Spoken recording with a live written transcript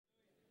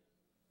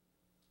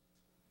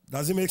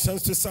Does it make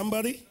sense to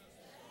somebody?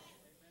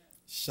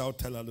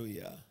 Shout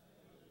hallelujah.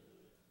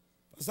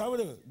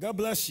 Pastor, God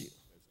bless you.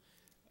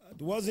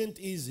 It wasn't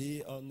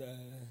easy on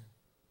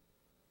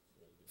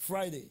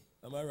Friday.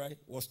 Am I right? It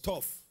was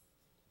tough.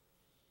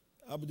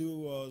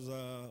 Abdul was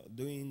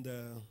doing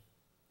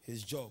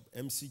his job,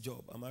 MC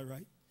job. Am I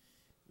right?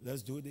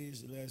 Let's do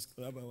this. Let's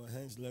clap our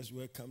hands. Let's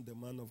welcome the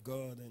man of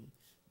God. And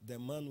the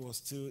man was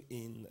still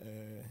in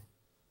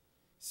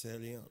Sierra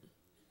Leone.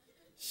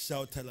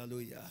 Shout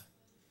hallelujah.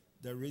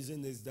 The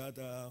reason is that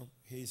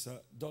his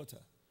daughter,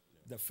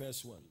 the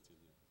first one,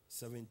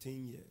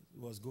 17 years,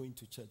 was going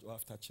to church or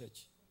after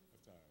church.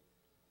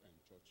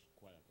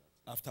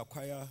 After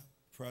choir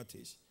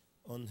practice,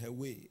 on her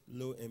way,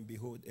 lo and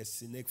behold, a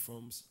snake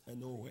from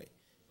nowhere.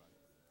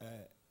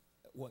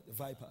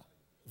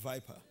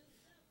 Viper.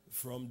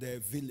 From the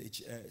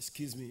village, a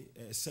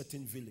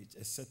certain village,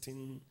 a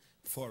certain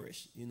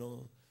forest,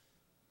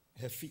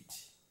 her feet.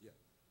 Yeah.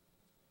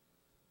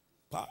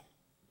 Pa,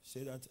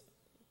 say that,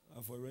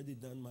 I've already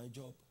done my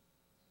job.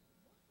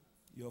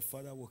 Your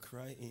father will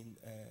cry in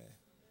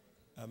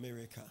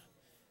America.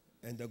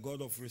 And the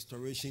God of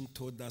restoration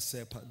told that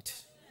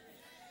serpent,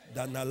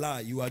 that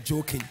Nala, you are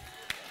joking.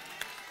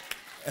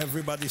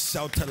 Everybody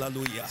shout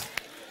hallelujah.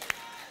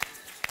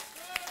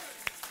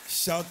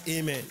 Shout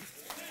amen.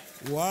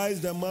 Why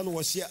the man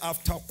was here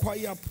after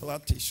choir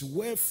practice?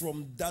 Where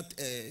from that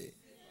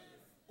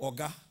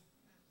Oga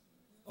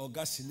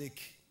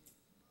snake?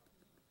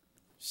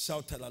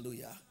 Shout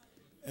hallelujah.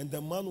 And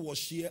the man was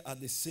here at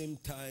the same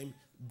time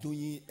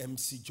doing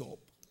MC job.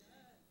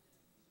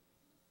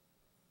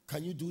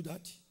 Can you do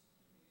that?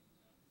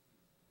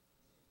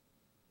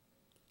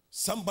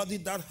 Somebody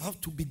that have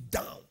to be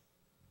down.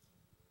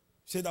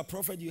 Say that,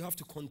 prophet, you have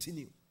to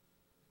continue.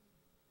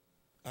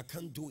 I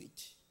can't do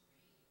it.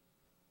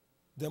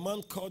 The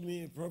man called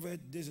me, prophet,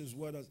 this is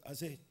what I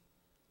said.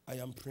 I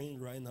am praying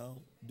right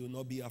now. Do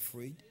not be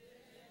afraid.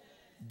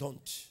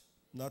 Don't.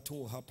 Nothing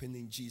will happen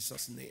in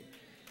Jesus' name.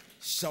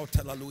 Shout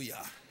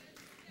hallelujah.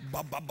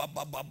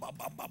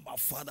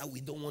 Father,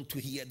 we don't want to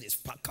hear this.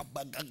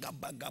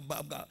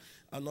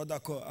 Another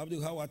call.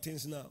 Abdul, how are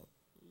things now?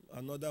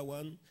 Another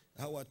one.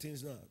 How are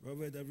things now?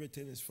 Robert,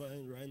 everything is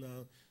fine right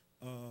now.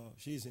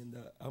 She's in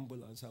the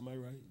ambulance. Am I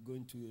right?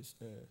 Going to it's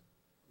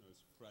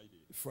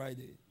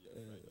Friday.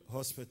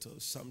 Hospital.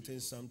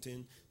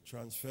 Something.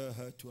 Transfer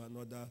her to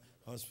another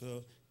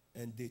hospital,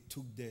 and they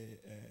took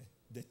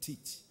the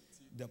teeth,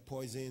 the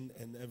poison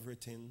and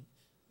everything.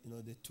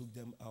 They took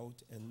them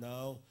out, and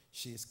now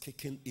she is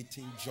kicking,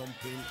 eating,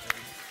 jumping.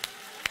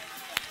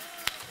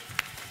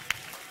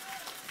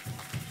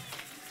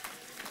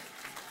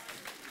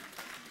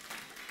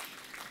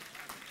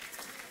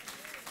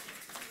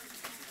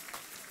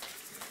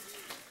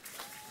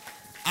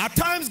 At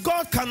times,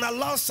 God can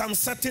allow some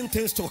certain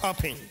things to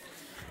happen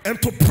and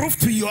to prove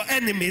to your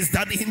enemies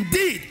that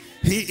indeed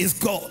He is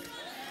God.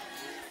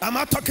 Am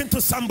I talking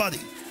to somebody?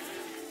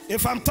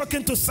 If I'm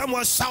talking to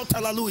someone, shout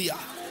hallelujah.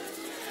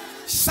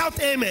 Shout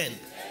amen.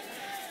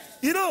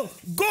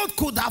 God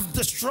could have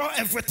destroyed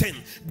everything,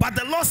 but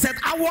the Lord said,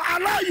 I will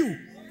allow you.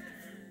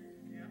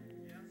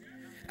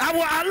 I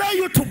will allow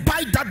you to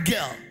buy that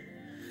girl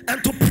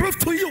and to prove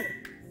to you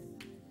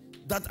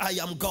that I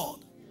am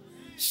God.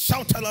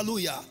 Shout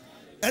hallelujah.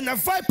 And a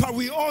viper,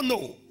 we all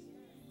know.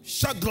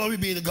 Shout glory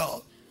be to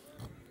God.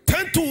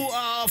 10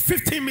 to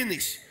 15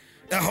 minutes.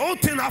 The whole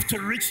thing have to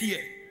reach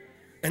here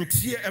and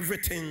tear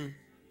everything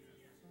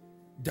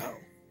down.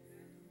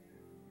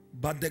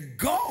 But the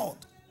God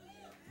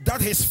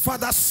that his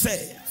father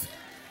served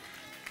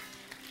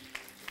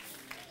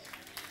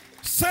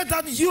said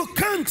that you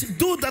can't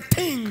do the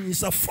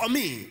things for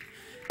me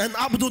and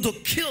Abdul to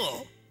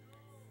kill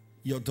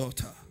your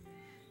daughter.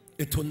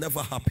 It will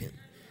never happen.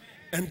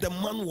 And the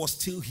man was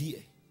still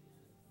here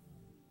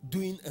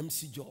doing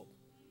MC job.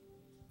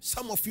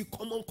 Some of you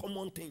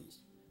common things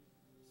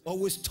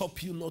always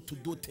stop you not to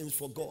do things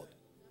for God.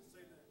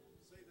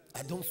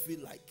 I don't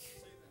feel like.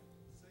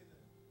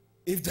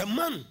 If the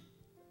man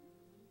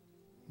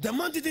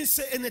didn't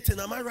say anything,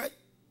 am I right?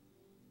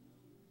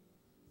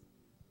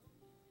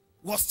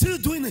 Was still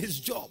doing his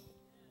job.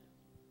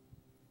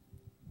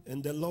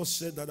 And the Lord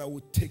said that I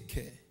would take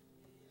care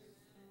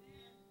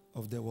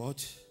of the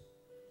what?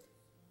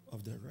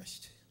 Of the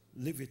rest.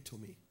 Leave it to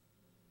me.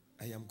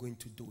 I am going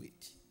to do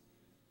it.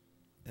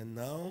 And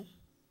now,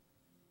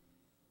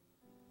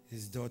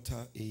 his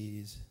daughter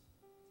is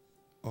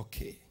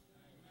okay.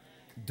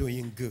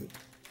 Doing good.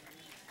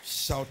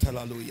 Shout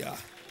hallelujah.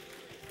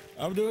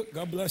 Abdul,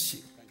 God bless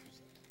you.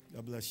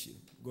 God bless you.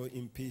 Go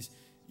in peace.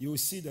 You will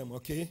see them,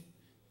 okay?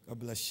 God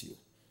bless you.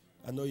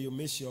 I know you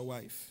miss your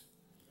wife.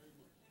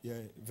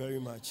 Yeah, very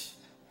much.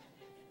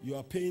 You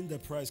are paying the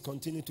price.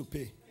 Continue to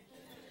pay.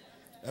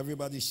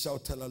 Everybody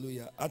shout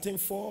hallelujah. I think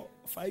 4,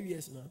 5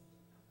 years now.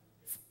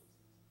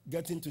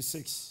 Getting to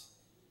 6.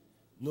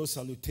 No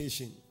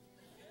salutation.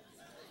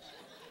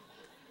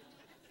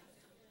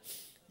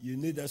 You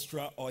need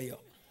extra oil.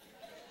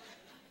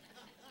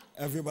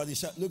 Everybody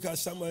shout. Look at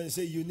someone and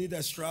say, you need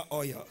extra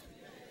oil.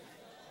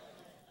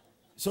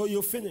 So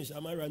you finish.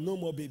 Am I right? No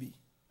more baby.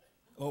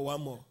 Or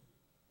one more?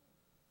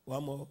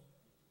 One more?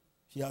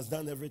 She has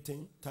done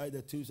everything, tied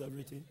the tubes,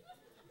 everything?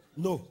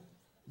 No.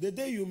 The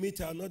day you meet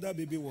her, another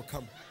baby will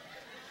come.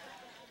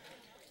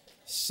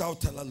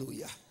 Shout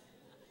hallelujah.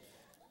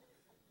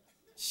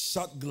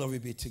 Shout glory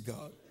be to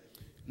God.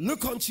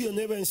 Look unto your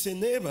neighbor and say,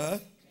 neighbor,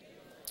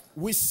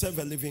 we serve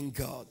a living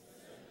God.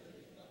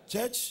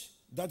 Church,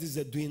 that is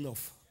the doing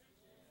of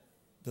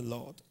the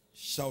Lord.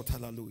 Shout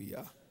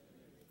hallelujah.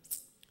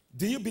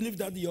 Do you believe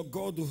that your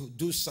God will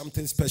do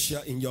something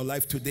special in your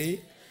life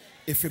today?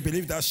 If you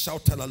believe that,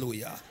 shout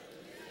hallelujah.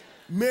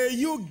 May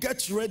you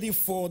get ready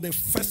for the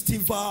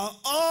festival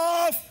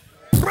of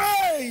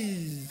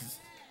praise.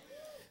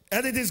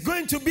 And it is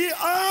going to be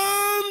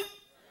on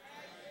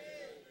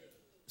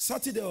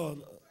Saturday.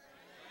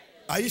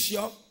 Are you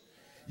sure?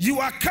 You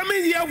are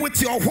coming here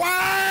with your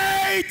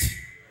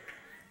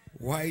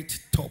white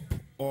top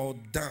or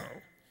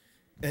down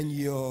and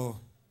your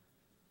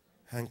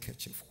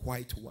handkerchief,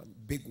 white one,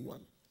 big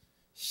one.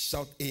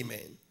 Shout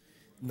amen.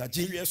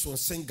 Nigerians will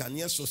sing,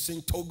 Ghanaians will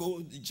sing,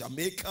 Togo,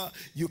 Jamaica,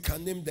 you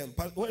can name them.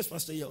 Where's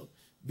Pastor Young?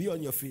 Be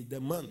on your feet.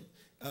 The man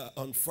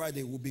on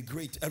Friday will be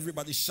great.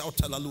 Everybody shout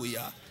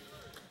hallelujah.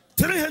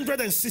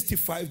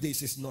 365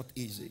 days is not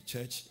easy,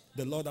 church.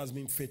 The Lord has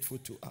been faithful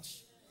to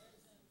us.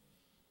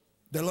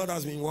 The Lord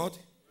has been what?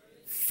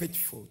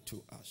 Faithful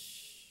to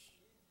us.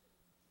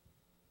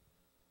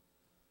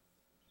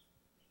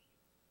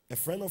 A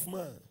friend of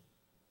mine,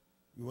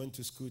 we went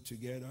to school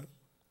together.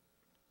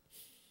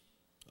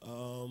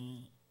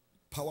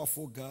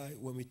 Powerful guy.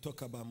 When we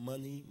talk about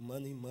money,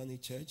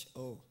 church.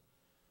 Oh,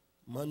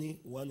 money,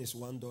 one is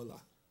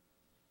 $1.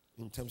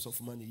 In terms of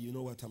money, you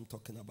know what I'm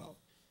talking about.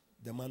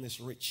 The man is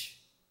rich.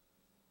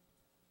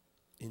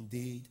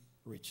 Indeed,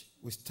 rich.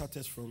 We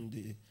started from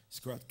the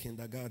scratch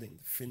kindergarten,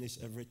 finished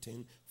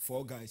everything.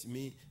 4 guys,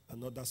 me,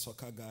 another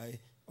soccer guy,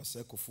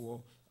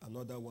 Oseko,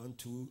 another one,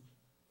 2,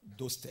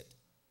 Dosted.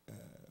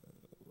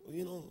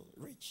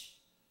 Rich.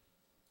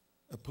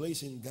 A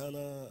place in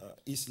Ghana,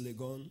 East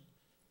Legon,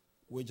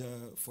 which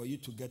for you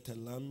to get a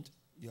land,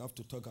 you have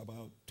to talk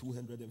about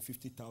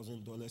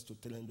 $250,000 to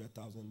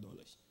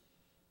 $300,000.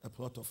 A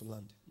plot of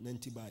land,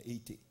 90 by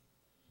 80.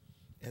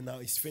 And now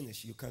it's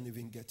finished. You can't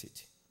even get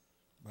it.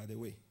 By the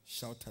way,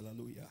 shout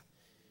hallelujah.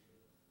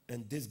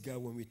 And this guy,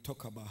 when we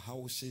talk about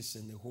houses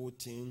and the whole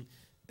thing,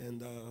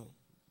 and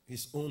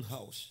his own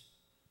house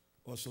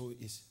also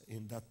is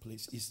in that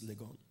place, East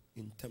Legon,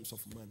 in terms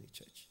of money,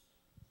 church.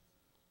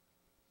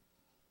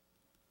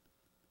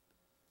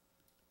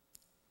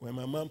 When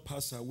my mom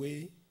passed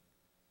away,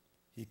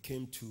 he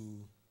came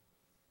to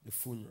the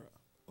funeral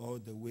all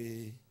the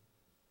way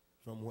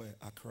from where?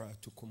 Accra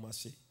to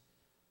Kumasi.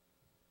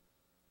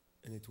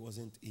 And it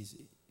wasn't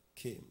easy.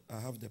 Came. I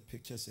have the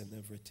pictures and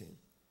everything.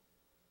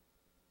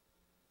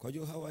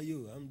 Kojo, how are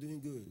you? I'm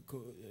doing good.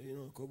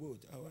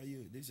 Kobot, how are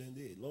you? This and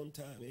that. Long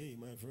time. Hey,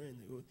 my friend.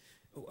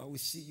 Oh, I will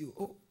see you.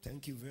 Oh,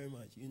 thank you very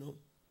much.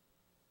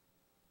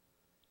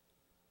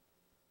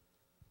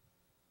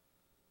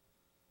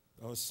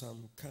 There was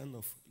some kind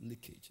of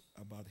leakage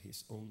about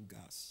his own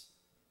gas.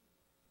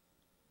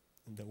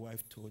 And the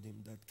wife told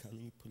him that, can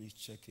you please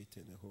check it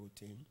and the whole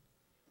thing?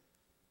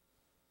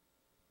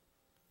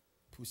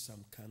 Put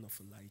some kind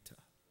of lighter.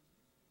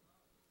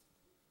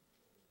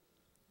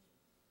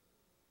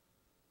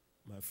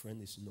 My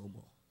friend is no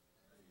more.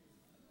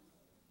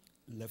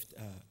 Left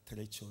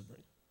 3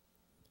 children.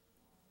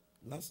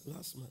 Last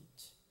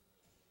month.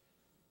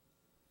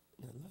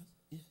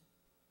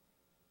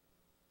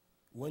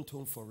 Went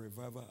home for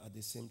revival at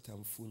the same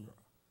time funeral.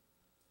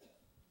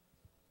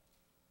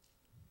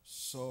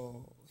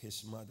 Saw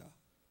his mother,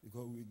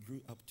 because we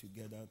grew up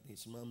together.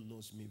 His mom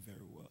knows me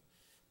very well.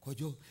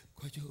 Kojo,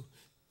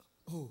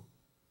 oh,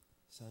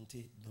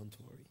 Santi, don't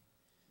worry.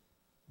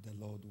 The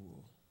Lord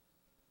will.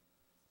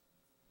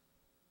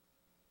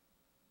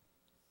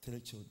 3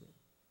 children.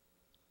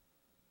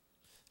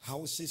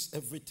 Houses,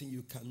 everything,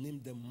 you can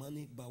name the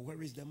money, but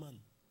where is the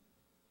man?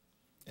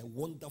 A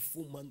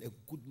wonderful man, a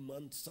good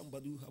man,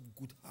 somebody who have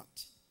good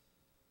heart.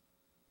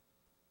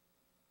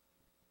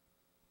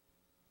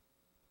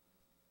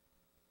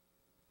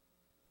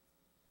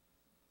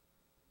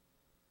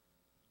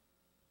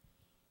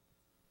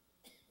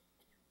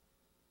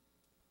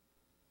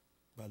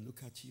 But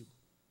look at you.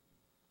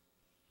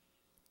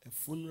 A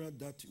funeral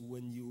that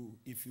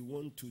if you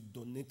want to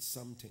donate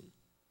something,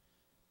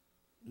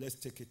 let's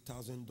take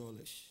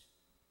 $1,000.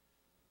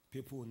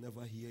 People will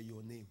never hear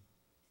your name.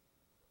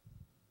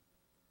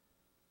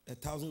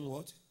 1,000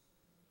 what?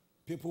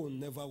 People will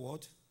never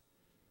what?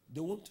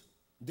 They won't.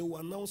 They will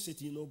announce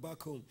it,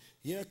 back home.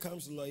 Here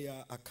comes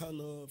Lawyer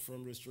Akano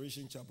from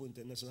Restoration Chapel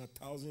International.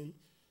 1,000.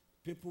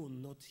 People will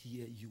not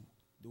hear you.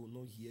 They will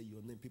not hear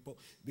your name.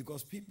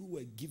 Because people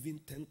were giving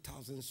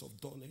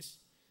 $10,000s,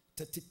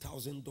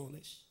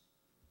 $30,000.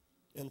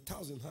 And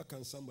 1,000, how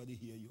can somebody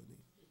hear your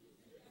name?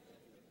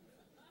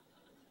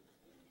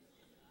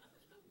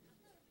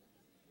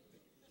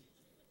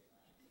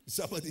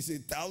 Somebody say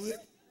 1,000?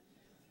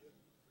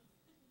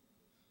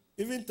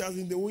 Even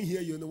 1,000, they won't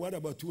hear you. What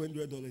about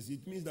 $200?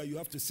 It means that you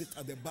have to sit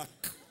at the back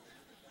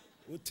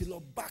Till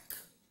back.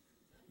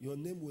 Your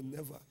name will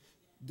never.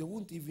 They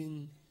won't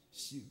even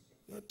see.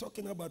 You're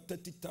talking about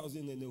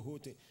 30,000 and the whole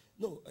thing.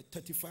 No,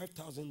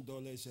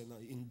 $35,000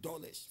 and in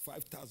dollars,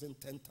 $5,000,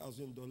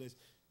 $10,000,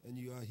 and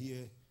you are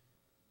here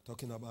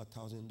talking about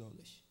 $1,000.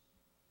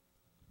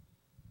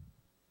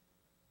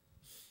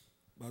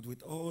 But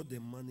with all the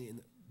money,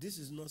 and this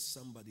is not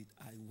somebody.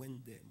 I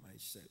went there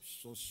myself,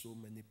 saw so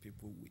many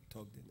people. We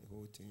talked and the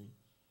whole thing.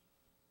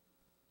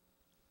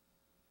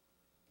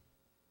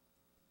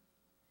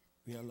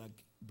 We are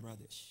like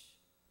brothers.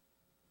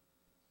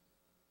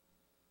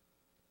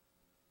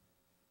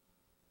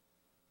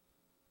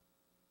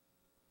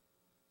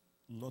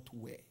 Not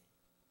where.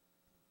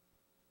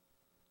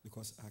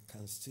 Because I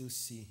can still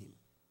see him.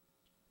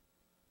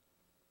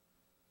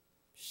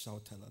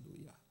 Shout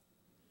hallelujah.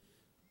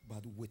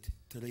 But with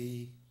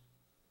 3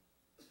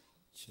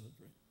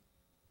 children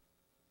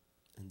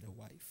and the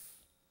wife.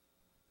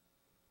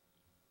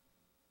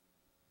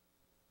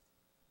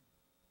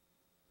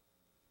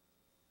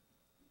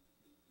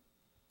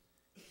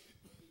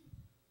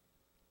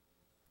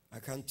 I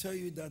can tell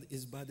you that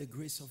it's by the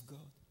grace of God.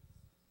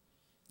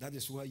 That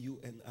is why you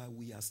and I,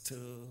 we are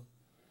still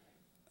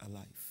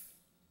alive.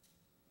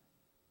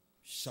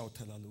 Shout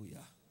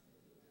hallelujah.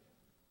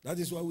 That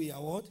is why we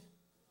are what?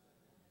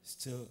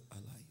 Still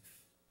alive.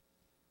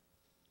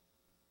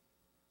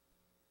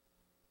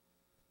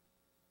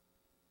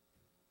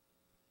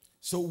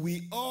 So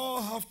we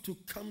all have to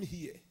come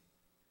here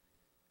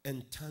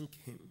and thank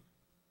him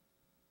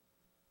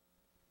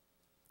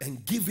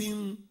and give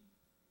him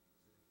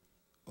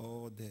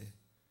all the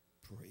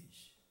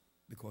praise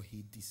because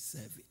he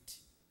deserves it.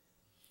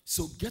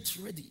 So get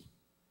ready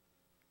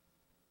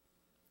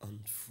on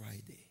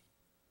Friday.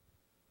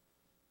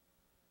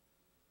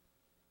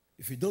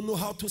 If you don't know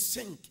how to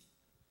sing,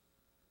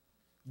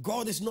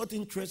 God is not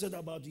interested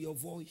about your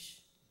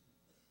voice.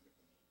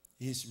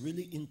 He is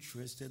really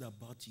interested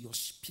about your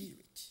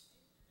spirit.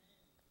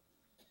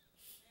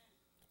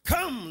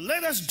 Come,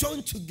 let us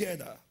join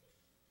together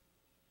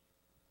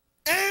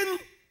and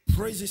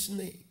praise his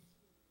name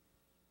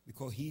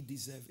because he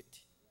deserves it.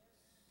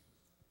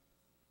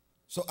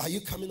 So are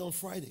you coming on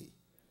Friday?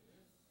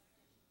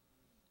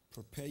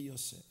 Prepare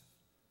yourself.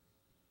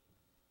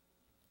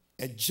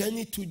 A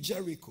journey to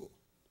Jericho.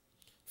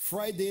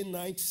 Friday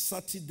night,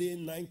 Saturday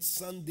night,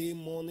 Sunday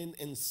morning,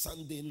 and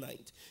Sunday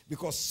night.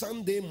 Because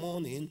Sunday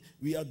morning,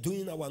 we are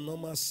doing our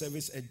normal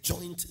service, a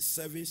joint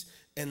service.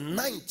 And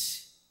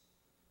night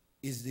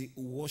is the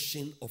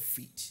washing of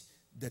feet,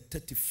 the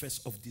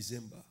 31st of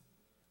December.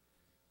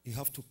 You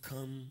have to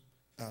come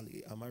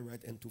early, am I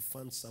right? And to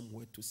find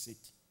somewhere to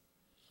sit.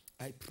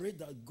 I pray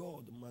that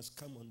God must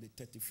come on the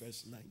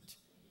 31st night.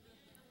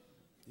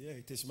 Yeah,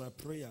 it is my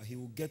prayer. He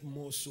will get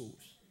more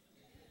souls.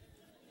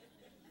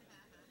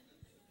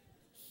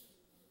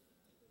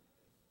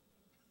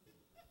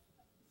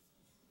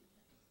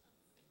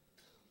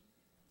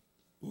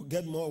 We'll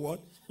get more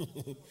what?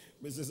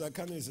 Mrs.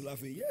 Akano is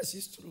laughing. Yes,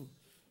 it's true.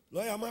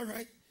 Lawyer, am I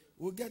right?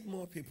 We'll get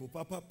more people.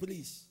 Papa,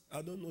 please.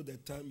 I don't know the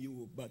time you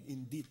will, but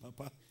indeed,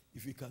 Papa,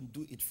 if you can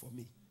do it for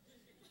me.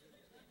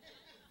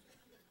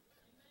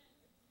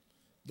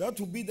 That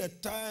will be the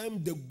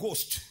time the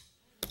ghost,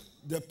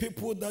 the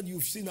people that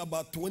you've seen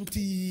about 20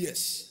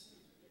 years,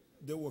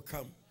 they will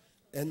come.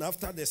 And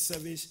after the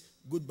service,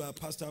 goodbye,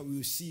 Pastor, we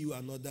will see you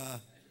another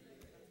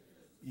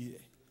year.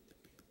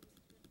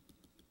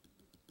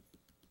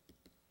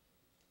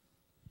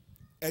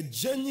 A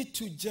journey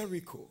to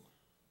Jericho.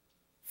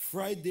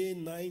 Friday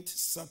night,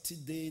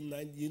 Saturday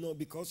night,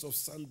 because of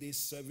Sunday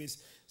service,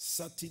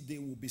 Saturday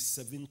will be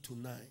 7 to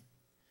 9.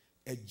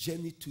 A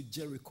journey to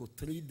Jericho,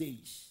 3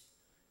 days.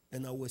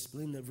 And I will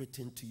explain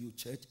everything to you,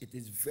 church. It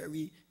is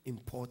very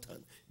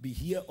important. Be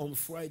here on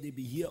Friday,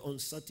 be here on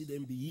Saturday,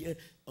 and be here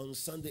on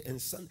Sunday.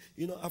 And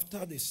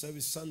after the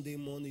service, Sunday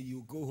morning,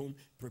 you go home,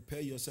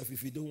 prepare yourself.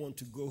 If you don't want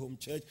to go home,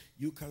 church,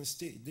 you can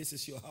stay. This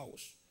is your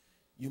house.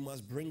 You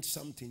must bring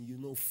something,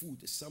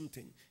 food,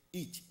 something.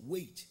 Eat,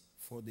 wait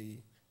for the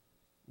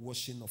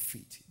washing of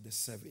feet, the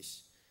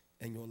service.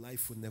 And your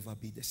life will never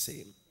be the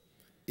same.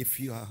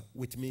 If you are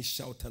with me,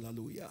 shout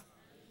hallelujah.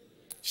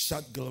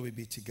 Shout glory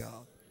be to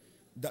God.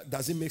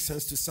 Does it make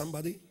sense to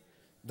somebody?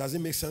 Does it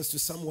make sense to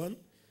someone?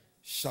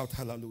 Shout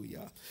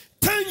hallelujah.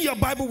 Turn your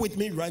Bible with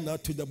me right now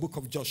to the book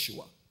of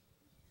Joshua.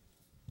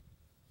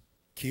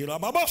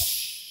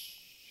 Kirababosh.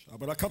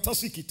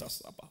 Abrakatasikita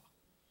saba.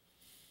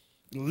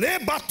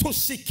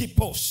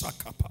 Lebatosikipo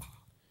sakapa.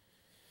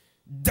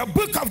 The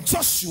book of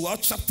Joshua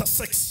chapter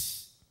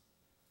 6.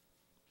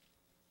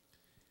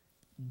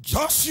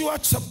 Joshua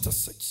chapter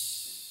 6.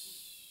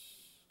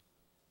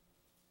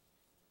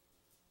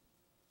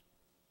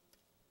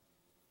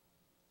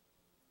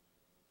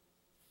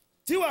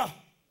 Tiwa,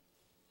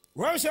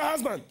 where is your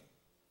husband?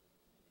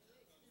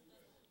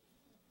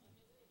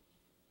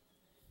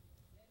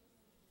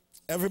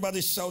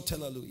 Everybody shout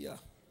hallelujah.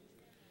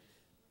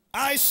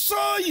 I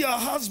saw your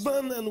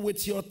husband and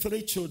with your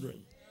 3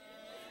 children.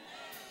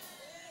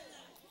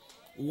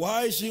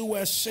 Whilst you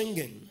were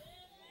singing.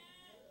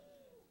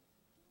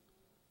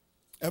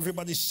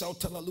 Everybody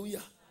shout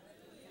hallelujah.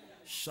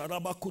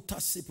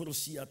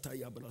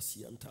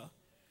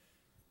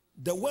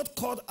 The word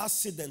called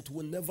accident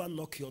will never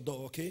knock your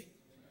door, okay?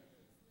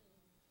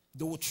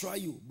 They will try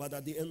you, but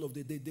at the end of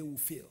the day, they will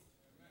fail.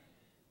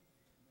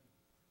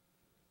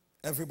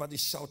 Everybody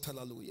shout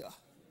hallelujah.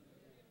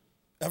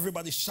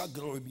 Everybody shout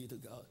glory be to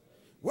God.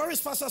 Where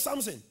is Pastor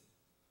Samson?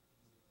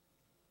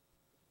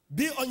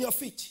 Be on your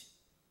feet.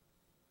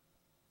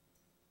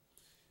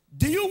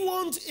 Do you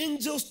want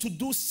angels to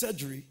do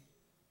surgery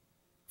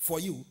for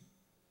you?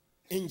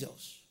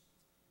 Angels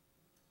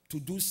to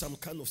do some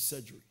kind of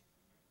surgery.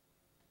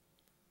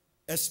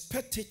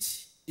 Expect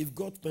it, if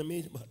God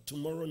permits,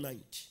 tomorrow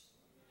night.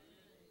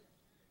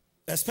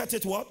 Expect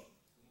it what?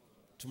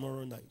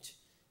 Tomorrow night.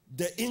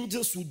 The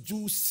angels will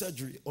do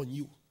surgery on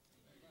you.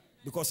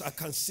 Because I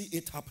can see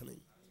it happening.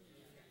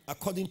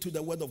 According to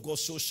the word of God,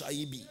 so shall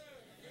it be.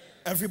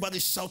 Everybody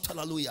shout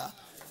hallelujah.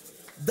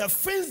 The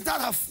things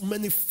that have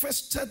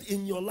manifested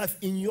in your life,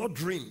 in your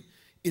dream,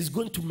 is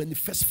going to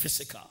manifest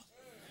physical.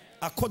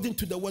 According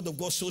to the word of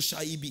God, so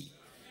shall it be.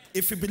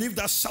 If you believe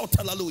that, shout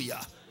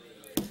hallelujah.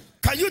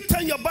 Can you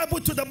turn your Bible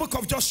to the book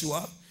of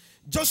Joshua?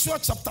 Joshua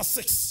chapter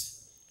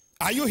 6.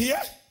 Are you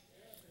here?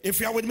 If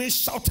you are with me,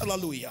 shout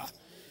hallelujah.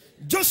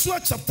 Joshua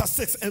chapter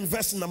 6 and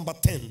verse number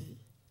 10.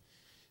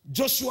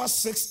 Joshua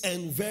 6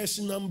 and verse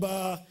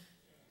number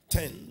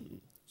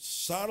 10.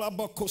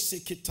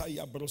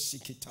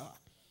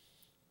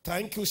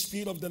 Thank you,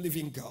 Spirit of the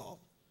living God.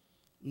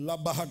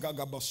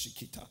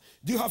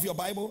 Do you have your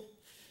Bible?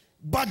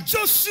 But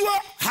Joshua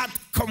had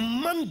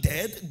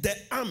commanded the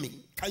army.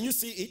 Can you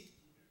see it?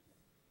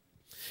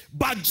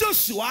 But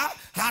Joshua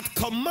had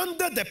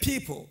commanded the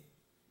people.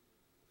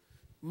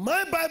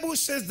 My Bible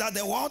says that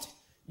the what?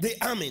 The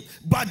army.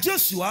 But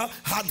Joshua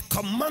had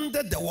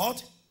commanded the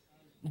what?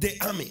 The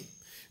army.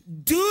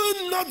 Do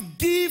not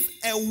give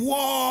a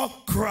war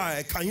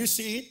cry. Can you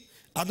see it?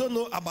 I don't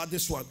know about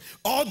this one.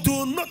 Or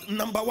do not,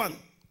 number one.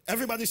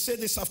 Everybody say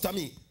this after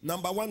me.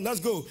 Number one, let's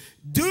go.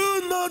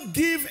 Do not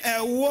give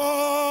a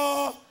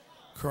war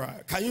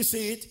cry. Can you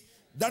see it?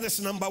 That is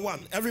number one.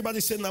 Everybody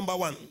say number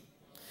one.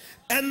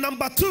 And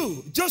number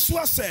two,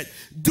 Joshua said,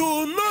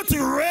 do not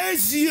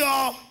raise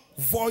your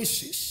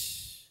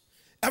voices.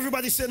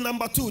 Everybody say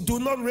number two, do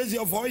not raise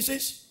your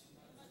voices.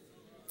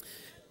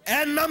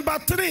 And number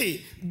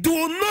three,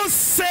 do not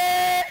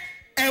say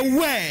a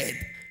word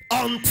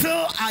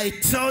until I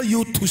tell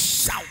you to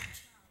shout.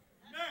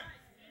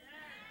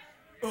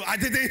 Oh, I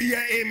didn't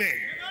hear amen.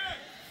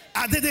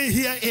 I didn't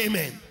hear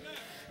amen.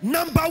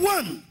 Number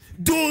one,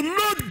 do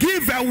not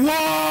give a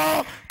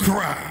war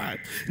cry.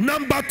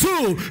 Number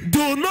two,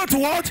 do not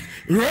what?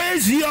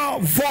 Raise your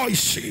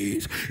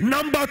voices.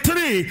 Number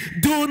three,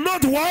 do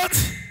not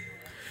what?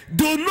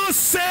 Do not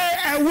say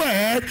a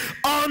word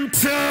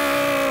until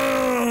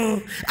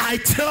I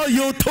tell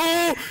you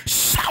to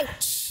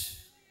shout.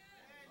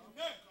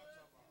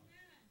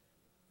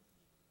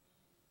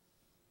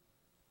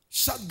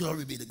 Shout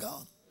glory be to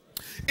God.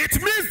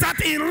 It means that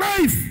in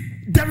life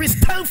there is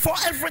time for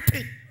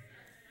everything.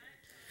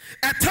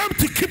 A time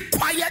to keep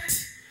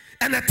quiet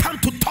and a time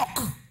to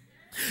talk.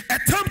 A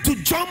time to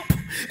jump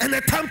and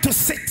a time to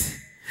sit.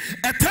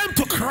 A time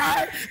to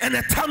cry and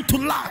a time to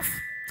laugh.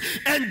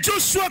 And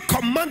Joshua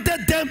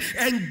commanded them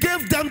and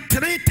gave them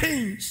three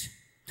things.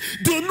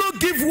 Do not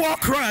give war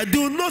cry.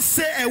 Do not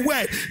say a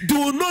word.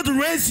 Do not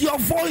raise your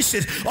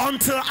voices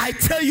until I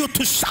tell you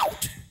to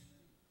shout.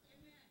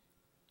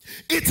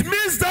 It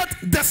means that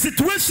the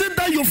situation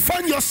that you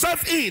find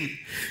yourself in,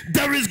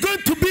 there is going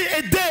to be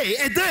a day,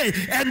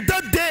 and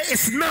that day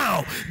is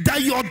now,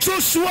 that your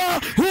Joshua,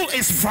 who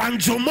is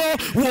Frank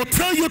Jomo, will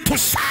tell you to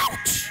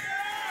shout.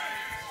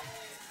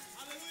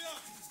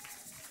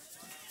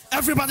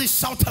 Everybody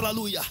shout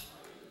hallelujah.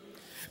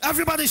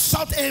 Everybody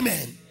shout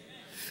amen.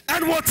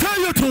 And will tell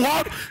you to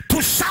what?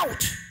 To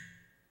shout.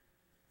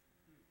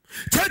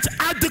 Church,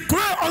 I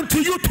declare unto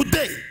you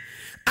today,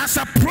 as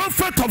a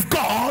prophet of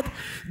God,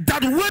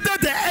 that whether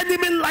the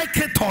enemy like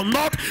it or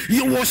not,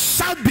 you will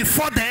shout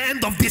before the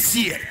end of this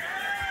year.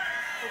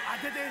 I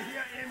didn't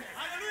hear amen.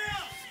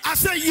 I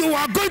said you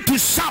are going to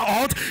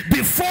shout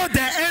before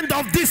the end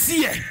of this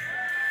year.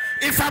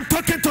 If I'm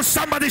talking to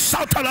somebody,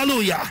 shout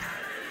hallelujah.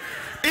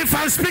 If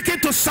I'm speaking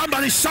to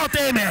somebody, shout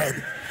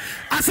amen.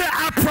 I say,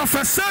 I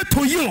prophesy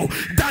to you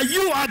that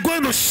you are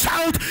going to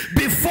shout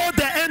before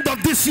the end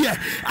of this year.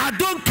 I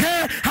don't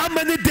care how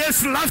many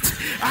days left.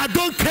 I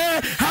don't care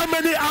how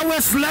many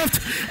hours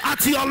left.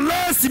 At your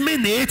last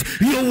minute,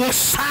 you will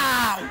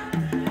shout.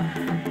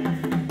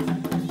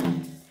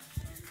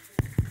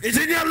 Is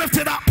it here? Lift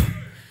it up.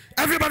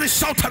 Everybody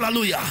shout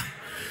hallelujah.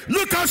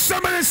 Look at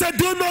somebody and say,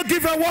 do not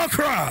give a war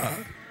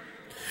cry.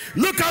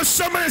 Look at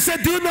somebody and say,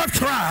 do not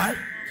cry.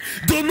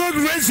 Do not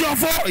raise your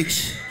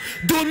voice.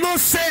 Do not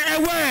say a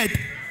word.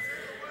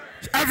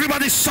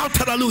 Everybody shout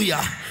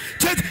hallelujah.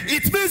 Church,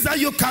 it means that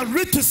you can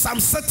reach to some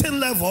certain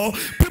level.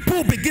 People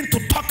will begin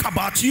to talk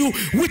about you,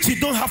 which you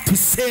don't have to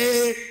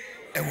say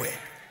a word.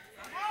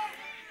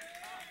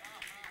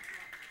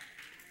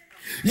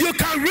 You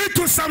can read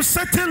to some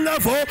certain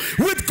level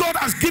which God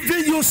has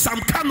given you some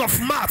kind of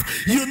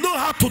math. You know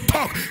how to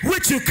talk,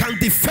 which you can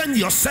defend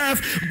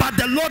yourself, but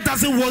the Lord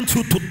doesn't want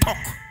you to talk.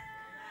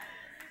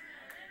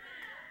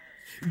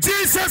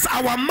 Jesus,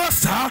 our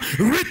master,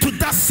 read to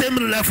that same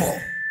level.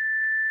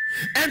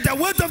 And the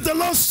word of the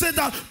Lord said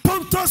that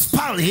Pontius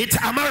Pilate,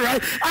 am I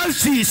right?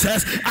 Asked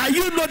Jesus, are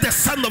you not the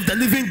Son of the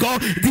living God?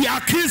 They are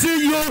accusing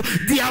you,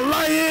 they are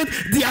lying,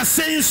 they are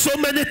saying so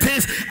many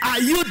things. Are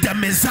you the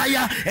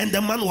Messiah? And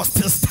the man was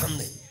still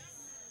standing.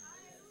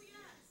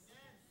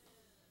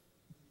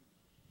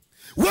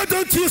 Why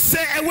don't you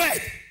say a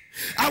word?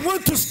 I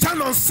want to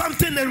stand on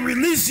something and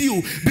release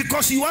you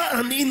because you are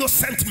an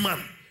innocent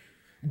man.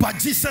 But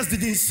Jesus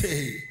didn't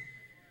say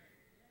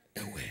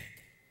a word.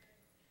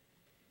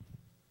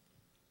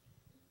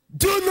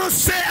 Do not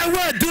say a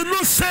word. Do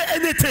not say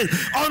anything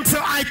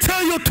until I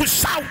tell you to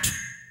shout.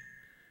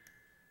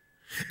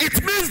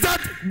 It means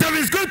that there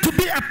is going to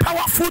be a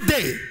powerful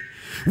day,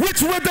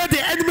 which whether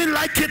the enemy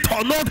like it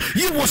or not,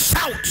 you will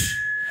shout.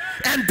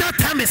 And that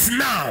time is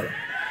now.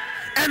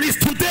 And it's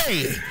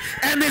today.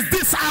 And it's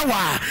this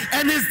hour.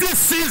 And it's this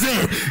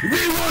season.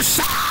 We will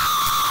shout.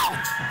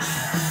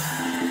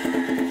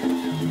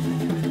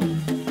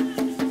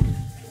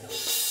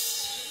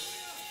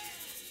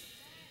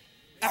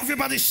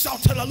 Everybody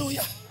shout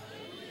hallelujah.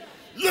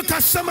 Look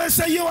at someone and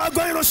say, you are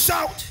going to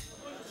shout.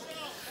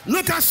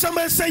 Look at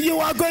someone and say, you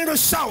are going to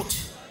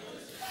shout.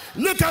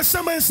 Look at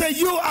someone and say,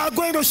 you are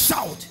going to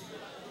shout.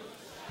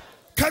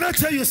 Can I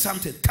tell you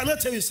something? Can I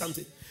tell you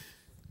something?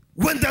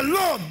 When the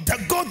Lord,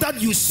 the God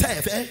that you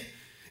serve,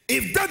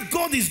 if that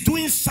God is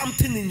doing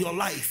something in your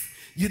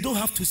life, you don't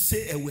have to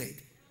say a word.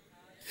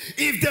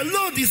 If the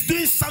Lord is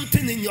doing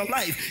something in your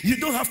life, you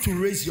don't have to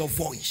raise your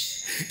voice.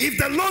 If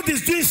the Lord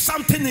is doing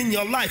something in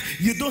your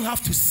life, you don't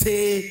have to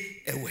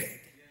say a word.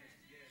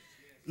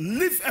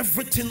 Leave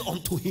everything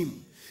unto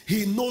him.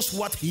 He knows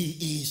what he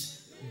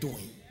is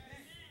doing.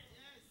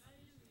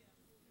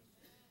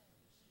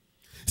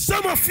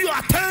 Some of you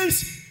at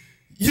times,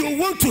 you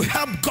want to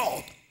help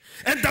God,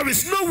 and there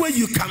is no way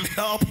you can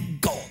help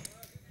God.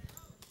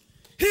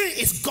 He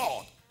is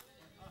God.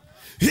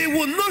 He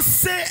will not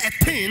say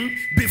a thing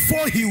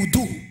before he will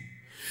do.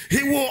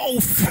 He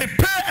will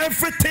prepare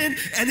everything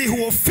and he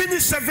will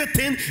finish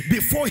everything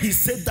before he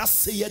said, thus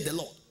saith the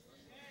Lord.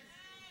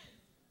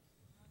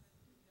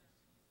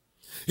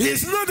 He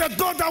is not a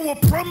God that will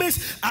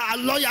promise a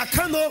lawyer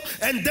cannot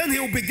and then he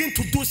will begin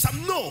to do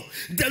something. No,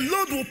 the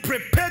Lord will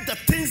prepare the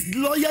things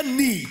lawyer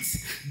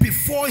needs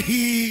before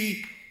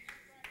he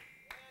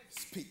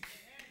speaks.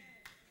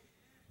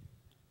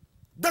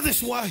 That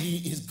is why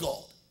he is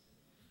God.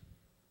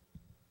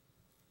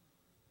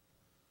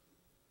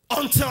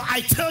 Until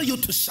I tell you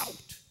to shout.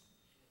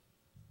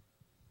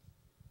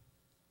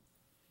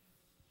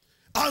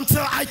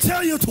 Until I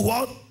tell you to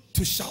what?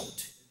 To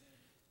shout.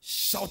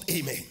 Shout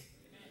amen.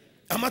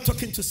 Am I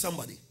talking to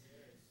somebody?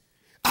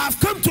 I've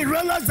come to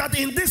realize that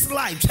in this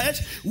life,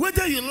 church,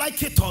 whether you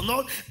like it or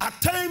not, at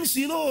times,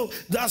 you know,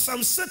 there are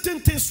some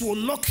certain things will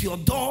knock your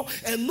door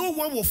and no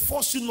one will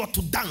force you not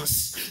to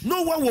dance.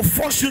 No one will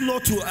force you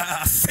not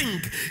to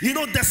sing. You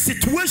know, the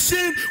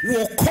situation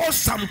will cause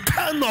some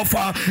kind of,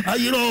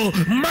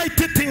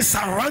 mighty things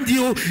around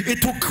you.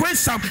 It will create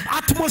some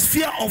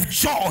atmosphere of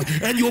joy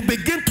and you'll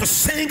begin to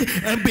sing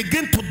and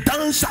begin to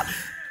dance.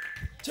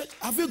 Church,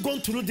 have you gone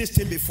through this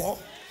thing before?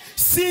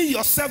 See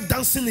yourself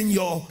dancing in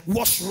your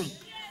washroom.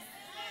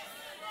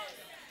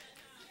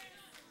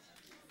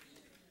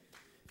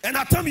 And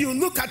at times you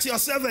look at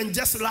yourself and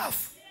just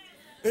laugh.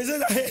 You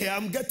say, hey,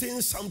 I'm getting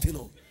something.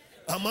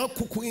 I'm a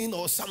cooking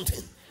or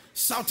something.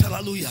 Shout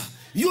hallelujah.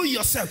 You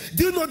yourself,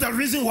 do you know the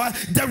reason why?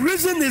 The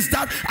reason is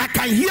that I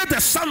can hear the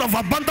sound of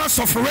abundance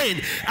of rain.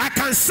 I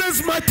can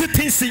sense mighty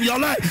things in your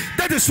life.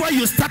 That is why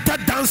you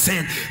started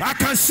dancing. I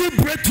can see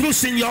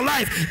breakthroughs in your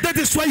life. That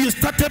is why you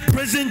started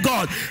praising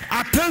God.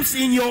 At times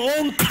in your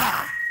own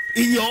car.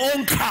 In your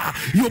own car,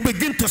 you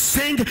begin to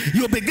sing,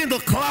 you begin to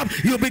clap,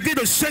 you begin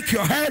to shake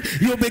your head,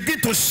 you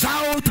begin to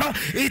shout.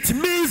 It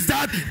means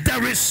that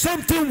there is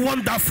something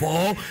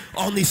wonderful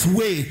on its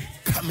way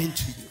coming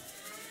to you.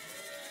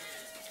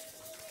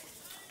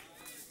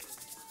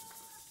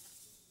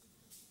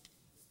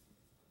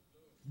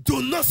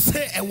 Do not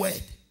say a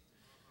word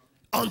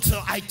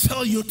until I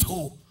tell you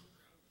to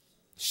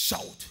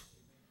shout.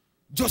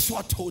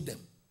 Joshua told them.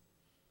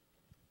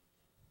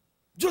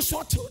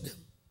 Joshua told them.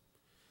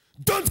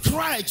 Don't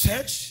cry,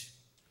 church.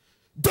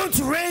 Don't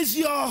raise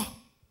your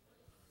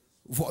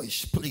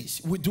voice,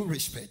 please, with due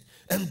respect.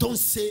 And don't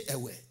say a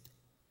word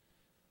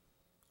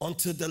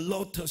until the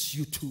Lord tells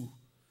you to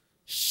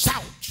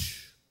shout.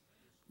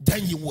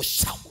 Then you will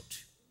shout.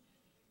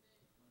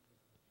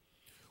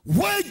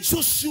 Why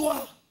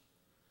Joshua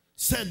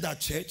said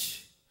that,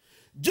 church,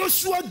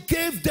 Joshua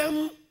gave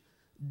them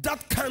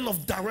that kind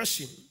of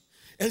direction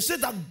and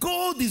said that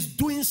God is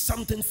doing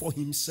something for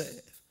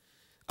himself.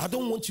 I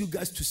don't want you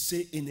guys to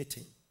say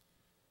anything.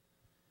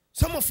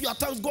 Some of you at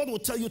times God will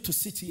tell you to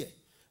sit here.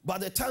 By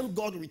the time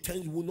God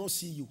returns, we will not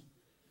see you.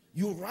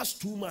 You rush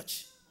too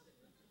much.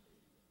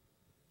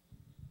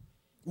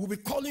 We'll be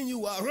calling you.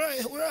 Where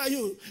are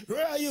you?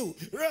 Where are you?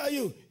 Where are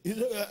you?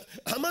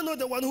 Am I not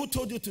the one who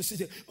told you to sit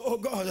here? Oh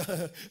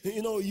God,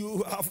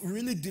 you have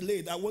really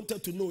delayed. I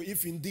wanted to know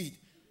if indeed.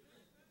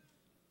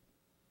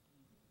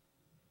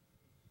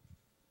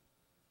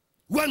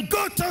 When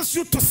God tells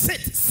you to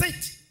sit,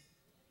 sit.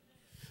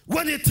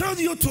 When He tells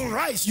you to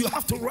rise, you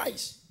have to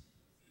rise.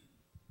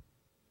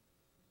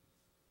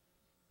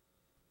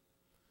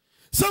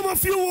 Some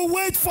of you will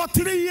wait for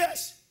 3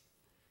 years,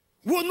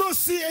 will not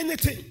see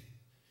anything.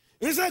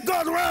 You say,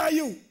 God, where are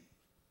you?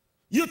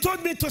 You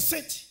told me to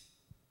sit.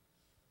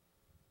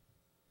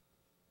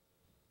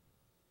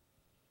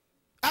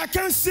 I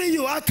can't see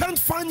you. I can't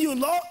find you,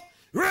 Lord.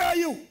 Where are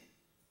you?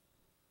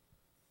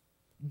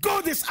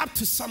 God is up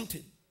to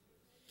something.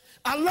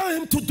 Allow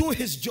Him to do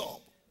His job.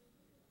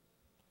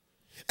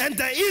 And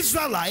the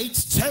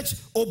Israelites, church,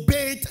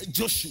 obeyed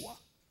Joshua.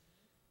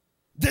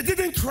 They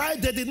didn't cry.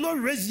 They did not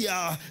raise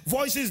their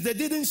voices. They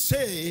didn't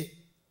say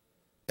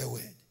a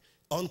word.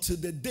 Until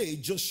the day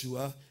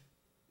Joshua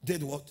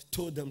did what?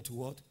 Told them to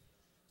what?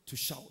 To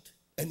shout.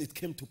 And it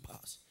came to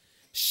pass.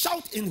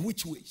 Shout in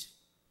which ways?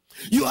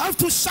 You have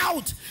to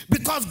shout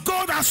because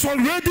God has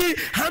already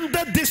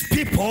handed these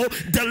people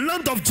the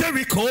land of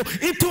Jericho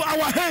into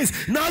our hands.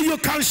 Now you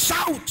can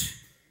shout.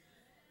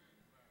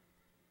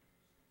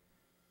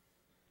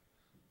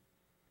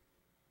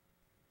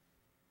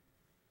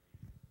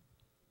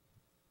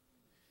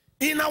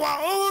 In our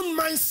own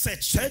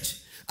mindset, church,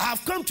 I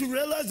have come to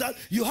realize that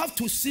you have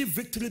to see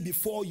victory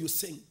before you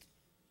sing.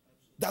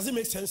 Does it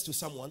make sense to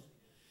someone?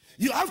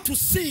 You have to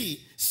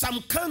see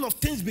some kind of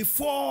things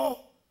before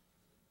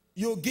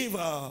you give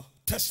a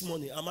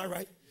testimony. Am I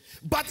right?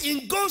 But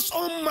in God's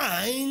own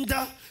mind,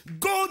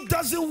 God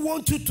doesn't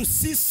want you to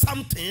see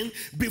something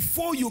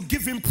before you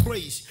give Him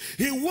praise.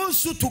 He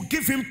wants you to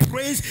give Him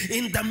praise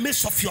in the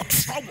midst of your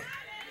trouble.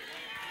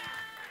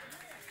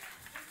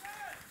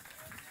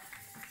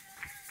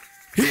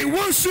 He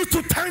wants you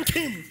to thank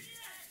Him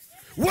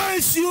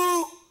once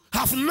you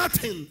have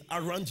nothing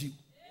around you.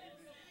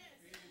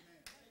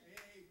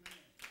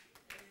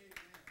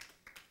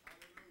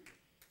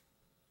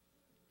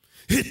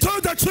 He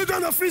told the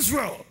children of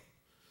Israel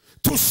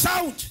to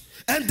shout,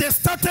 and they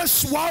started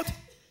shouting.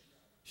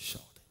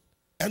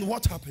 And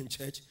what happened,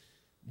 church?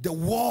 The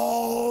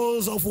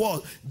walls of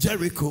what?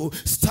 Jericho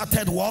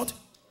started what?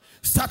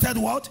 Started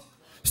what?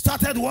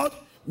 Started what?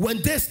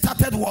 When they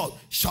started what?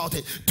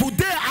 Shouting.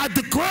 Today I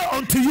declare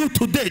unto you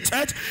today,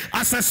 church,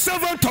 as a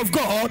servant of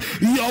God,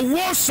 your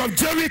walls of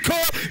Jericho,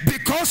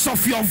 because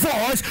of your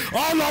voice,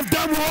 all of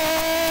them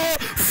will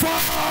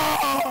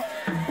fall.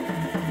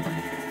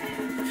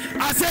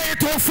 I say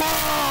it will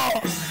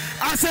fall.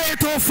 I say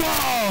it will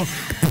fall.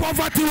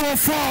 Poverty will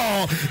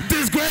fall.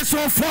 Disgrace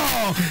will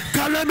fall.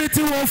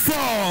 Calamity will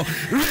fall.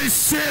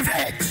 Receive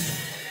it.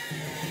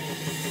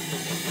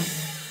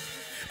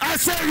 I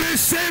say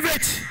receive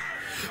it.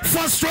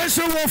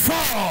 Frustration will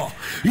fall.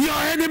 Your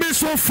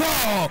enemies will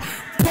fall.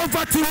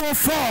 Poverty will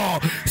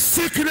fall.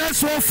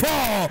 Sickness will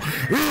fall.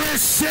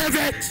 Receive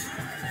it.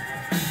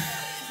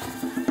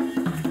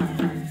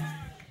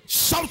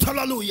 Shout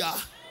hallelujah.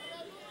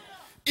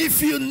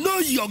 If you know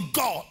your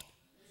God,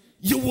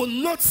 you will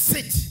not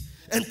sit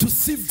and to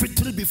see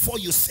victory before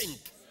you sing.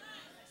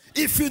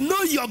 If you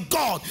know your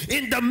God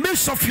in the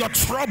midst of your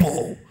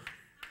trouble,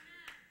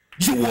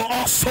 you will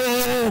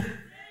also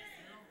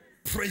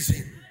praise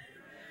Him.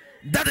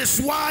 That is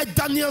why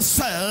Daniel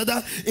said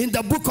in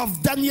the book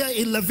of Daniel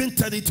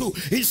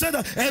 11:32, he said,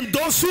 and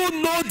those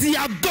who know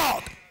their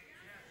God,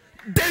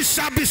 they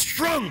shall be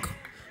strong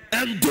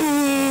and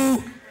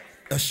do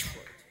exploit.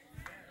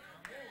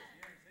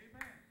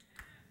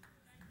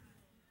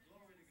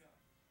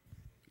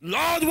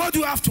 Lord, why do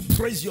you have to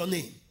praise your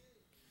name?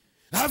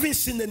 I haven't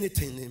seen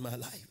anything in my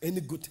life,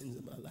 any good things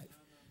in my life.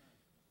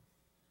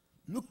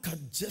 Look at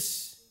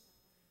just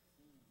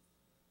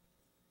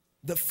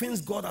the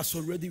things God has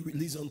already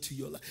released onto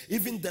your life.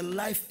 Even the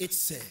life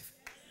itself.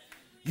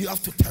 You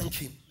have to thank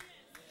Him.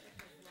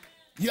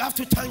 You have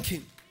to thank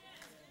Him.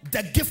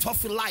 The gift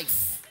of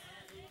life.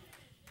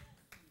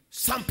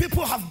 Some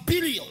people have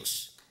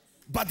billions,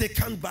 but they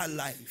can't buy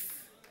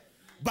life.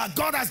 But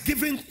God has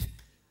given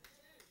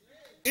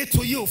it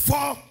to you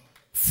for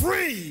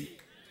free.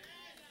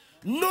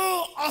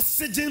 No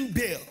oxygen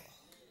bill.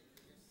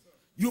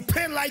 You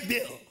pay light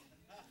bill.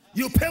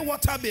 You pay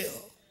water bill.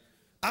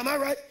 Am I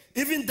right?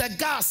 Even the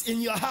gas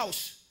in your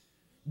house,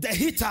 the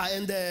heater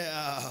and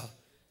the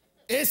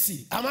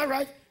AC, am I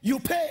right? You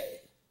pay.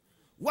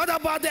 What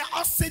about the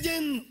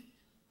oxygen?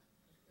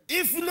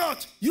 If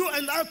not, you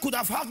and I could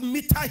have had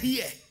meter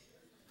here.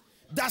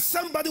 That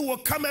somebody will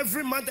come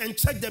every month and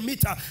check the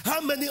meter, how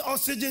many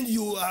oxygen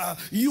you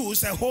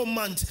use a whole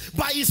month.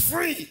 But it's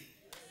free.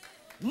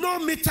 No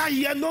meter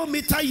here, no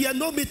meter here,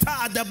 no meter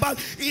at the back.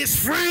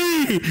 It's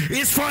free.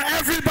 It's for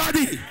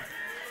everybody.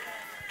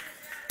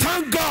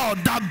 Thank God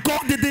that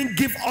God didn't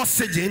give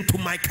oxygen to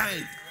my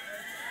kind.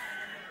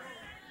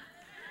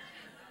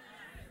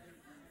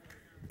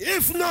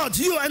 If not,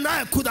 you and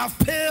I could have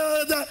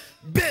paid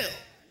bill.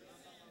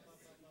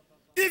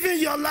 Even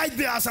your light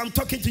bill, as I'm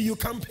talking to you,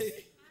 can't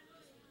pay.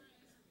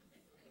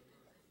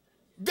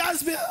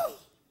 gas bill,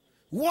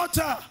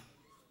 water,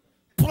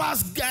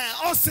 plus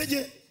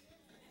oxygen.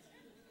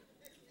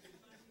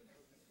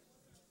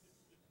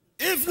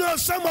 If not,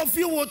 some of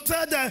you will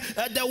tell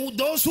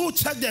those who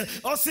check the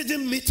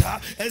oxygen meter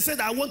and said,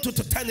 I want you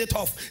to turn it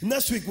off.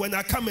 Next week when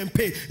I come and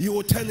pay, you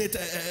will turn it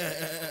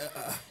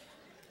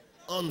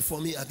on for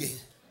me again.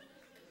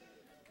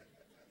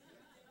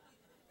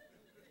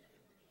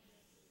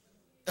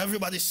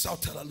 Everybody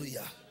shout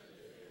hallelujah.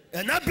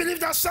 And I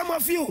believe that some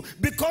of you,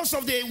 because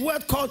of the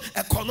word called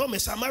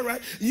economics, am I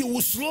right? You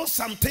will slow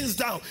some things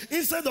down.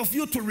 Instead of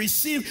you to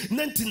receive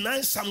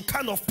 99 some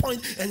kind of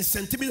point and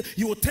centimeter,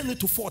 you will turn it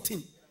to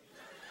 14.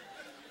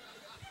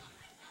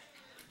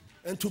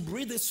 And to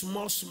breathe it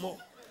small, small.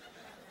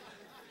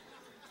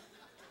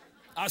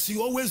 As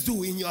you always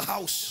do in your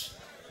house.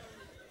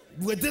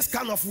 With this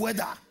kind of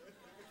weather.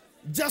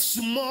 Just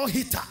small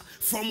heater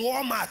from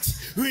Walmart.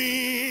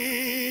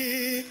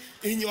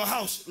 In your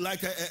house.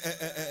 Like a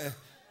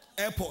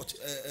airport.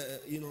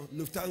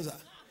 Lufthansa.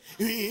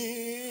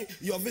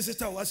 Your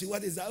visitor will ask you,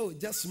 what is that? Oh,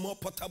 just small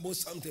portable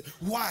something.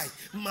 Why?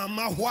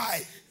 Mama,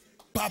 why?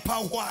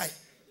 Papa, why?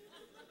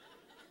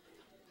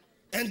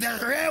 And the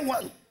rare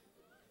one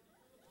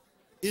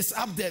is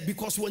up there,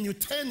 because when you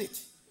turn it,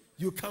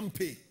 you can't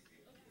pay.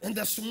 And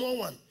the small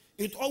one,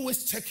 it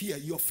always check here,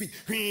 your feet.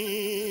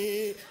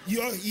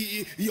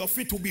 Your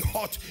feet will be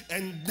hot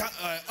and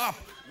up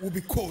will be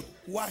cold.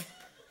 Why?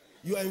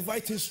 You are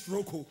inviting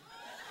stroke.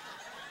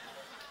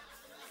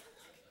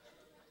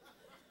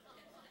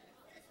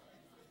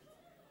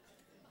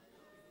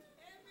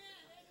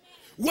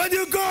 When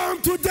you go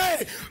home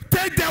today,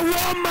 take the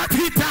Walmart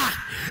heater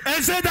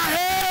and say that,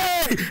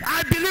 hey,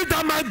 I believe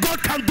that my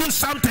God can do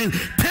something.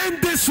 Turn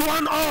this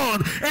one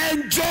on.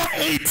 Enjoy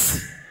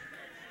it.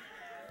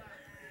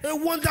 A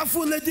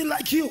wonderful lady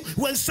like you,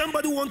 when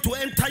somebody wants to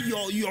enter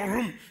your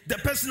room, the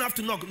person have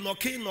to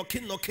knocking.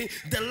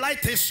 The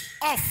light is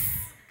off.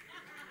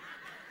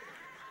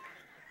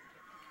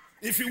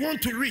 If you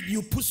want to read,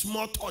 you put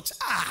small torch.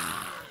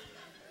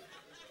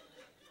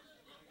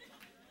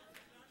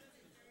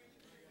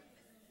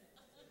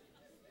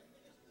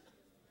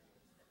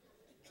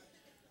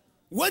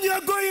 When you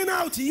are going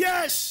out,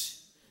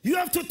 yes, you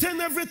have to turn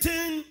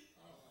everything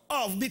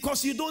off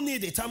because you don't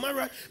need it. Am I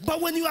right?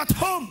 But when you're at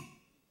home,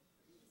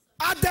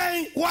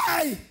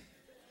 why?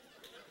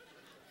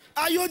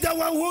 Are you the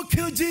one who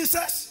killed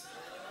Jesus?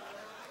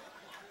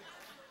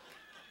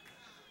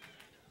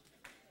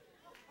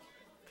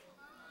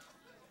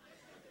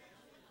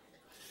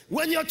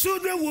 When your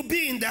children will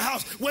be in the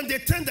house, when they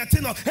turn the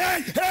thing off,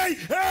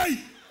 hey,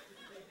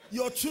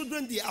 your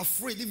children, they are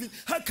afraid. Even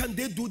how can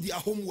they do their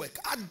homework?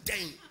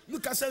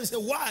 Look at someone and say,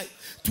 why?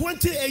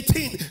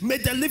 2018, may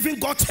the living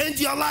God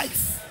change your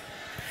life.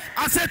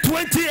 I said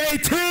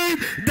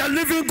 2018, the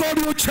living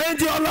God will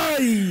change your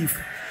life.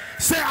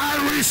 Say,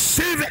 I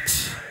receive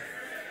it.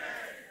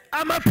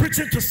 Am I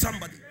preaching to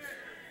somebody?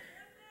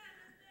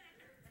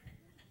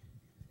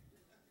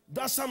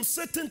 There's some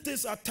certain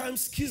things at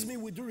times, excuse me,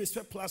 with due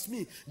respect, plus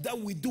me, that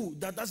we do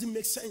that doesn't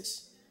make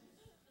sense.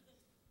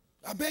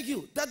 I beg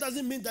you, that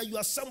doesn't mean that you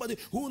are somebody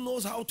who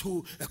knows how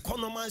to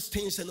economize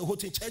things and the whole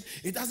thing. Church,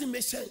 it doesn't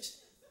make sense.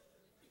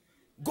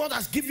 God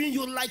has given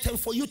you light and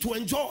for you to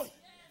enjoy.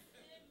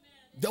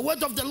 The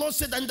word of the Lord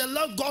said, and the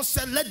Lord God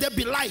said, let there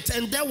be light,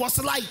 and there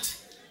was light.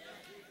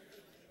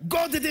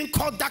 God didn't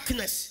call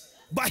darkness,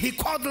 but he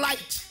called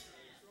light.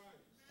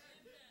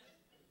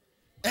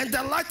 And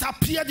the light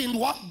appeared in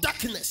what?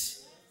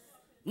 Darkness.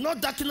 Not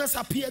darkness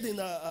appeared in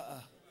Look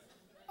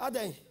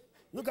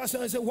at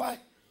someone and say, why?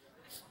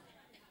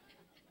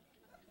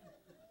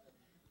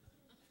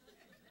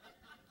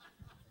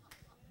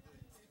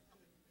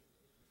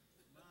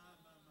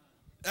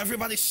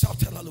 Everybody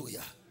shout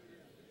hallelujah.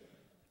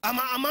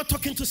 Am I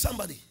talking to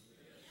somebody?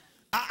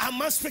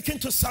 Am I speaking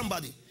to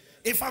somebody?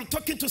 If I'm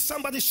talking to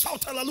somebody,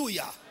 shout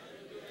hallelujah.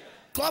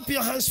 Clap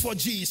your hands for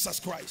Jesus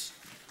Christ.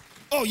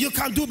 Oh, you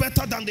can do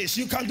better than this.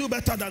 You can do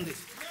better than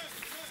this.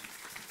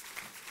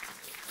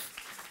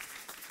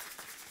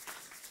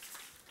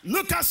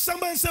 Look at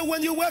somebody and say,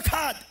 when you work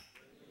hard,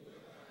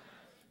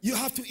 you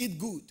have to eat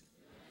good.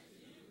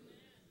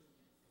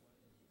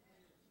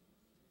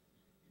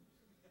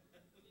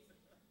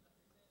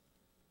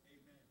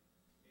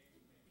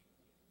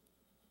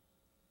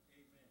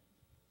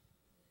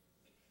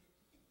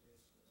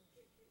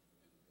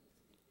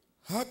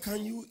 How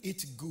can you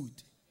eat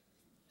good?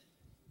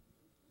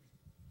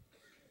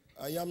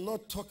 I am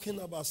not talking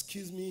about,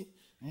 excuse me,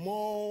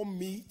 more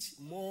meat,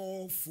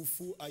 more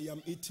fufu. I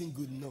am eating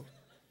good. No.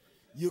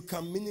 You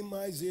can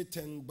minimize it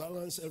and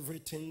balance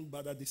everything,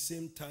 but at the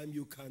same time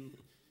you can,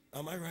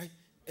 am I right?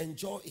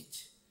 Enjoy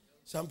it.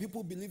 Some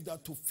people believe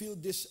that to fill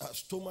this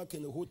stomach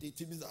and the whole thing,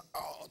 is that,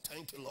 oh,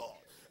 thank you, Lord.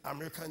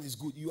 American is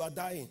good. You are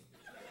dying.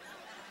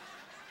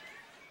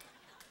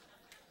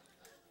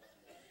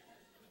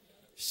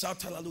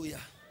 Shout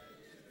hallelujah.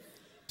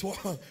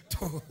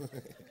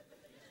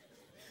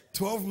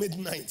 12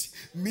 midnight,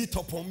 meat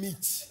upon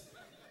meat.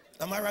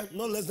 Am I right?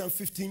 Not less than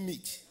 15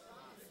 meat.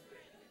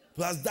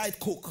 Plus Diet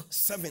Coke,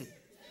 7.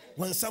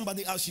 When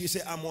somebody asks you, you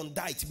say, I'm on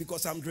diet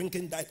because I'm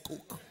drinking Diet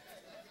Coke.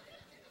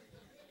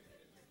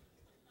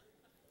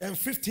 And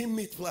 15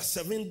 meat plus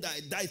 7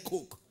 Diet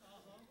Coke.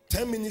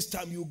 10 minutes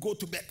time, you go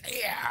to bed.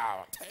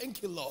 Yeah,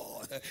 thank you,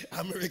 Lord.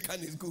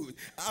 American is good.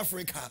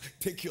 Africa,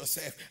 take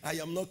yourself. I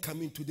am not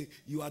coming today.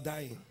 You are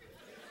dying.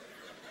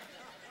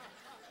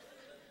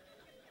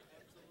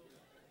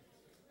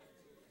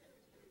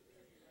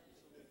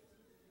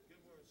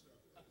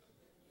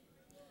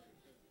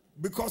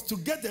 Because to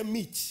get the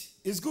meat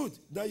is good.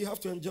 That you have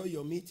to enjoy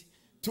your meat.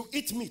 To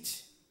eat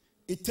meat,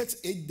 it takes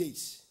 8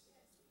 days.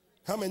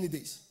 How many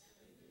days?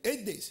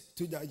 8 days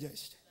to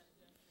digest.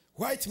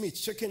 White meat,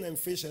 chicken and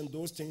fish and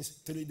those things,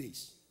 3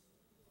 days.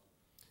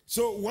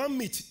 So one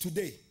meat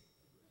today,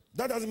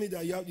 that doesn't mean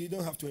that you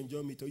don't have to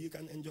enjoy meat, or you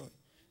can enjoy.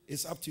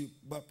 It's up to you.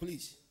 But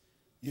please,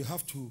 you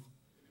have to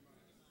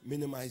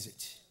minimize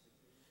it.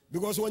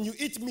 Because when you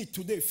eat meat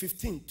today,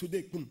 15,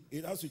 today,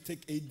 it has to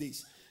take 8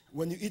 days.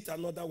 When you eat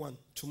another one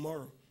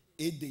tomorrow,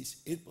 8 days,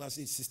 8 plus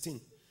 8,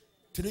 16.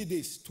 3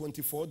 days,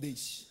 24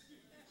 days.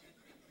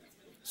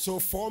 So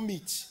 4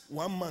 meats,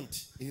 1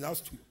 month, it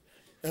has to.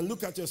 And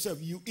look at yourself,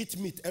 you eat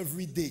meat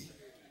every day.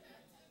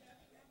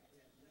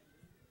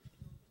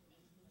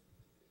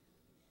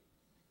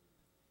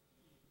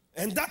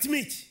 And that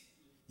meat,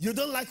 you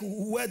don't like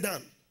well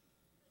done.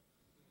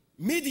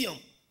 Medium.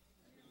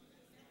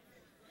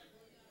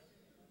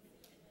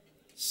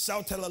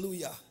 Shout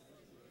hallelujah.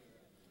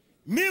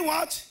 Me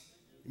what?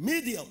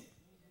 Medium.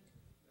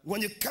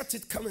 When you cut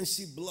it, come and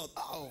see blood.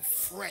 Oh,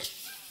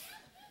 fresh.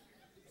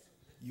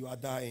 You are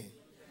dying.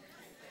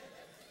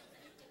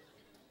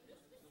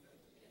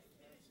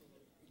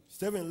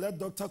 Stephen, let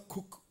doctor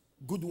cook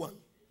good one.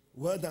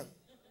 Well done.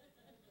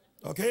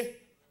 Okay?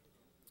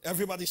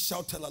 Everybody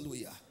shout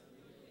hallelujah.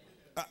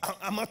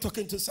 Am I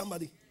talking to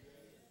somebody?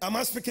 Am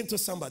I speaking to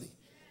somebody?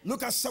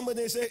 Look at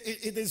somebody and say,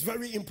 it is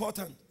very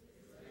important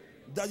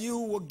that you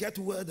will get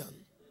well done.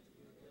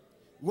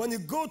 When you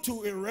go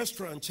to a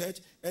restaurant,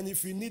 church, and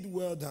if you need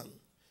well done,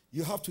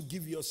 you have to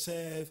give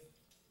yourself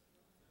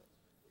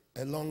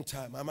a long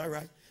time. Am I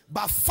right?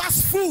 But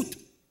fast food,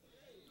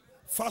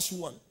 fast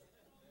one.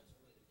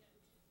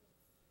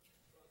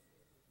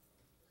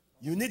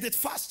 You need it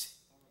fast.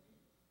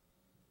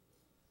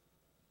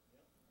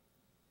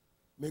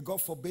 May God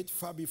forbid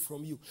far be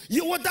from you.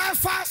 You will die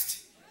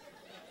fast.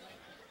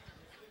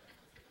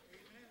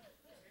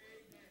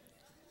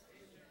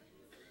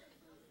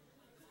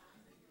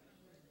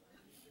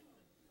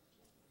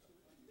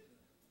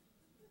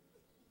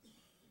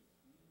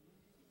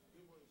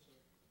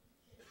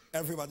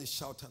 Everybody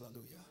shout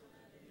hallelujah.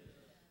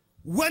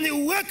 When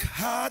you work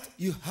hard,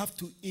 you have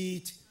to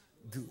eat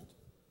good.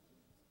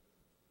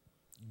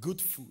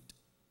 Good food.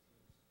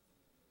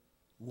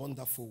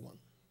 Wonderful one.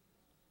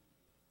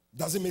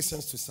 Does it make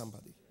sense to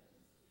somebody?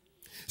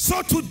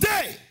 So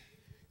today,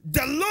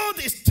 the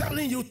Lord is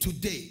telling you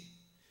today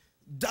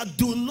that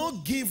do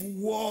not give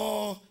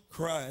war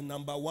cry,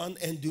 number one,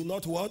 and do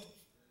not what?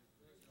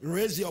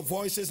 Raise your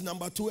voices,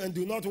 number two, and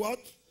do not what?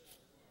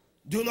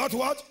 Do not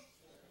what?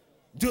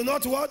 Do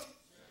not what?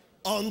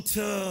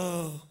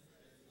 Until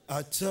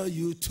I tell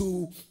you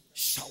to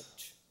shout.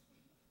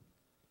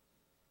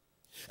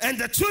 And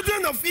the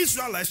children of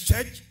Israel,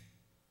 church,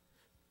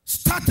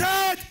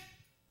 started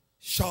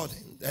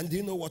shouting. And do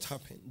you know what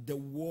happened? The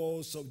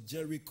walls of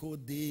Jericho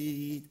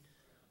did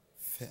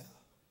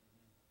fell.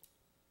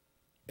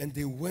 And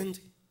they went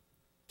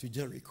to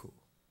Jericho,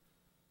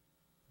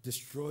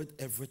 destroyed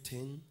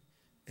everything,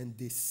 and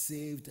they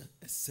saved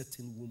a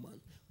certain woman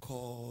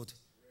called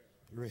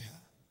Rahab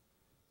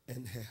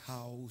and her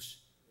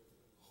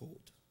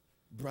household.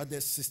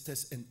 Brothers,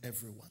 sisters, and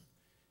everyone.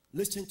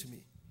 Listen to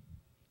me.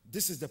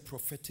 This is the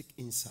prophetic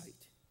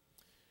insight.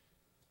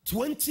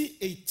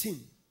 2018.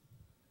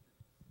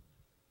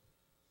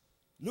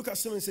 Look at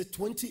someone and say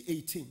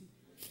 2018.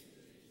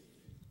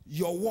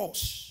 Your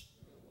walls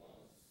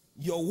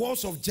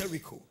of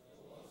Jericho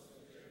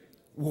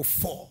will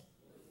fall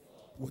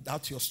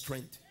without your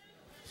strength.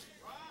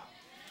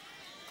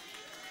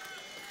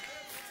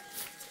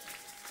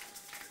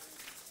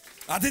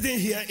 I didn't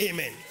hear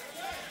amen.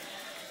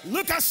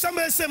 Look at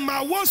someone and say,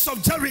 my walls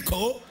of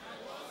Jericho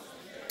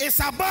is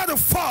about to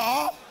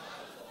fall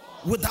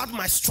without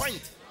my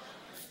strength.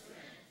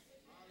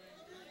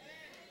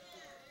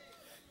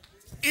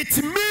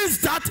 It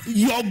means that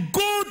your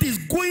God is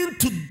going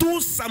to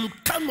do some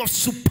kind of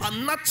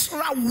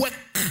supernatural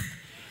work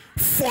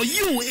for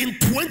you in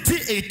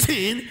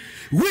 2018,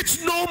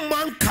 which no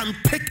man can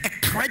take a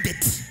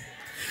credit.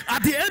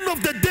 At the end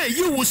of the day,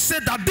 you will say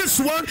that this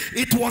one,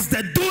 it was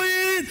the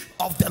doing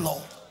of the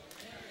Lord.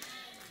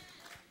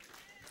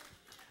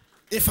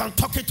 If I'm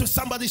talking to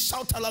somebody,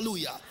 shout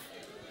hallelujah.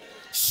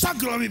 Shout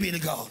glory be to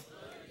God.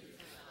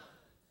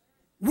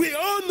 We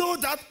all know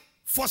that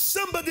for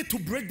somebody to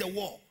break the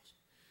wall,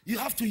 you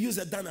have to use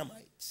a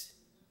dynamite.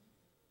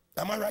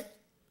 Am I right?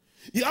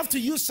 You have to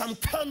use some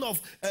kind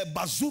of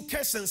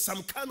bazookas and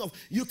some kind of,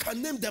 you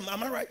can name them,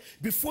 am I right?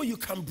 Before you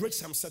can break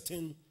some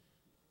certain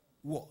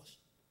walls.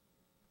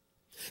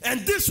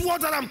 And this wall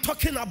that I'm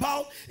talking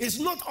about is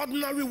not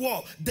ordinary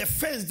wall. The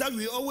fence that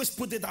we always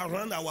put it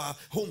around our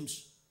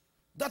homes.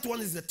 That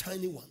one is the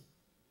tiny one.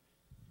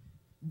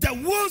 The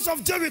walls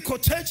of Jericho,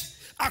 church,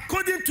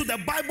 according to the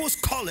Bible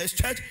scholars,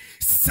 church,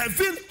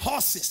 7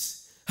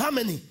 horses. How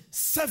many?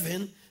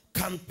 7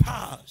 can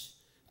pass,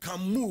 can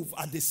move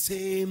at the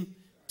same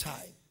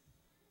time.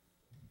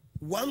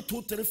 1,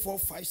 2, 3, 4,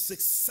 5,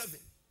 6, 7.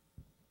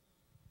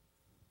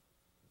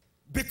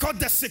 Because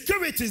the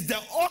securities, the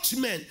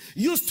watchmen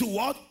used to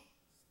what?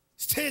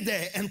 Stay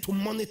there and to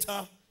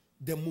monitor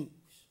the moves.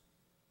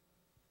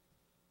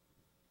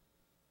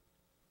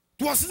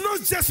 It was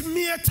not just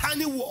mere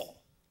tiny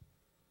wall.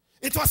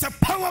 It was a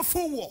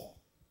powerful wall.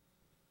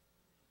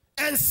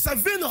 And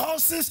 7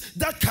 horses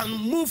that can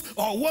move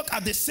or walk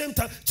at the same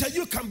time. So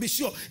you can be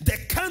sure the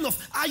kind of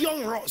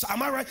iron rods,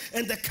 am I right?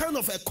 And the kind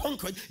of a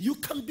concrete, you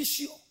can be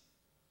sure.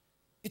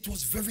 It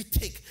was very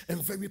thick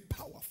and very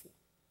powerful.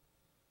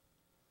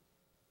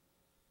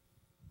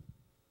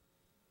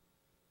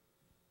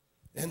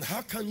 And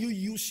how can you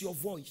use your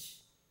voice?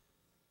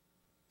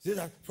 Say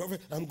that,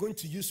 Prophet, I'm going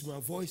to use my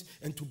voice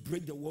and to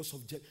break the walls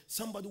of Jericho.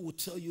 Somebody will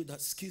tell you that,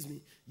 excuse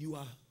me, you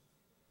are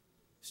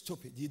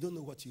stupid. You don't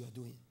know what you are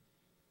doing.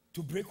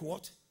 To break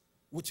what?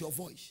 With your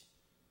voice.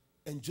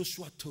 And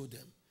Joshua told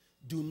them,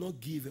 do not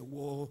give a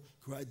war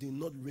cry, do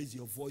not raise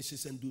your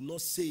voices, and do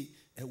not say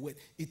a word.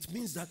 It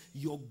means that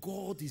your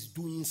God is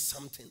doing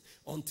something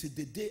until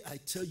the day I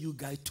tell you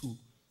guys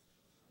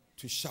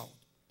to shout.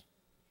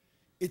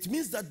 It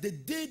means that the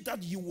day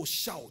that you will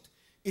shout,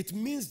 it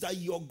means that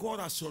your God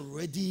has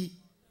already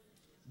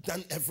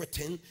done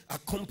everything,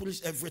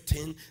 accomplished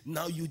everything.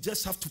 Now you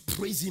just have to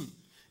praise him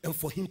and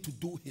for him to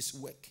do his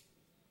work.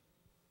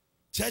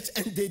 Church,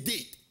 and they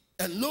did.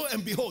 And lo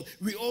and behold,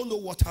 we all know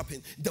what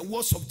happened. The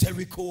walls of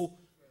Jericho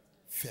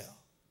fell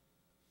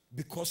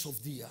because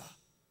of their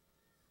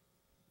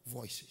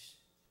voices.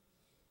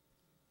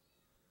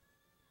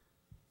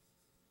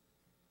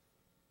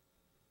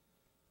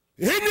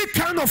 Any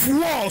kind of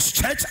walls,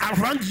 church,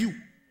 around you,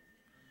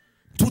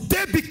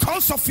 today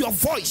because of your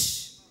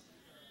voice,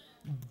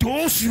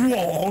 those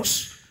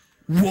walls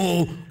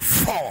will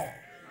fall.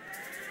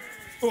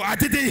 Oh, I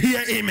didn't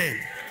hear amen.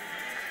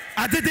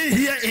 I didn't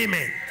hear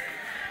amen.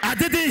 I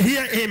didn't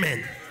hear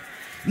amen.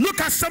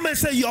 Look at someone and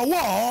say, your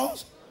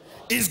walls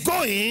is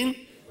going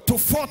to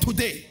fall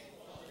today.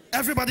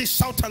 Everybody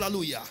shout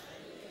hallelujah.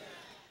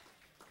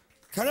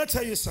 Can I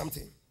tell you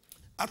something?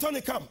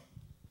 Attorney, come.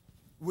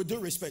 With due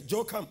respect.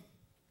 Joe, come.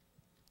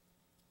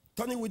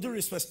 Tony, with due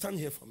respect, stand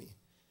here for me.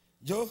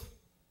 Joe?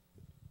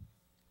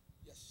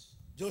 Yes.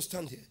 Joe,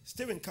 stand here.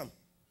 Stephen, come.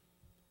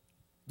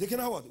 Deacon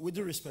Howard, with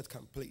due respect,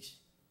 come, please.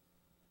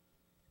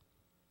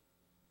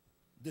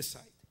 This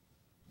side.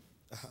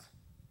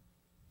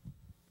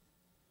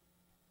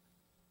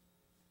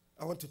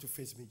 I want you to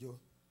face me, Joe.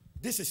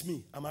 This is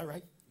me. Am I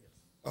right?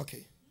 Yes.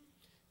 Okay.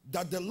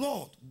 That the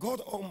Lord,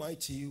 God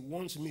Almighty,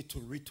 wants me to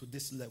read to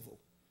this level.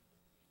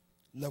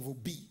 Level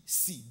B,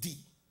 C, D.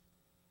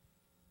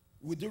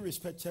 With due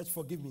respect, church,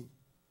 forgive me.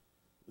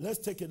 Let's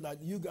take it like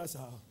you guys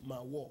are my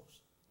walls.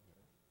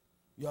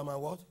 You are my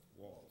what?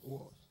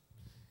 Walls.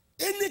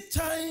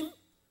 Anytime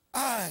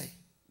I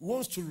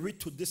want to read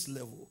to this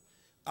level,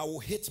 I will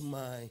hit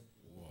my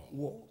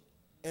wall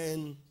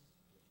and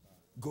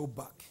go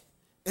back.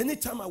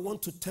 Anytime I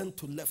want to turn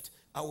to left,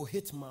 I will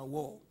hit my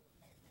wall.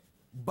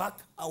 Back,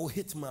 I will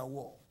hit my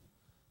wall.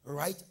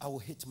 Right, I will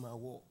hit my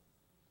wall.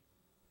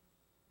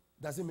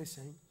 Does it make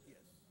sense? Yes.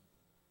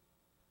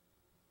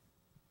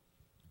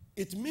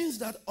 It means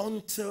that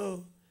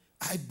until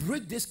I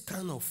break this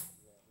kind of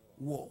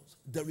walls,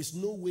 there is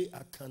no way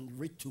I can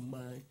reach to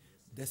my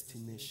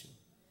destination.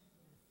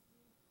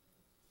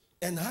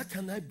 And how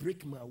can I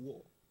break my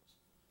walls?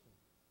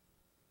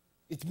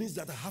 It means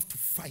that I have to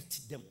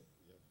fight them.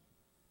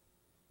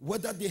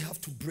 Whether they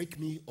have to break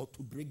me or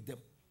to break them.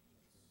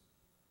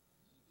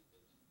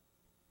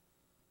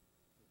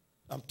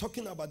 I'm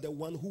talking about the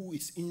one who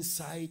is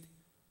inside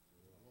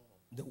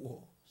the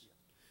walls.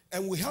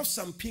 And we have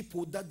some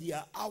people that they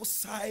are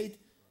outside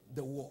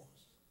the walls.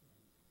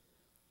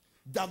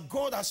 That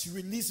God has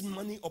released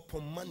money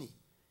upon money.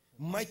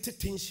 Mighty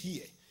things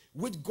here.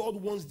 Which God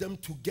wants them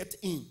to get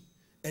in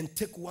and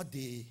take what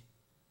they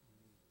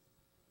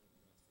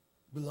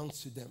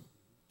belongs to them.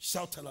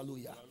 Shout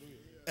hallelujah. Hallelujah.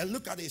 And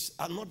look at this,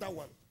 another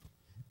one.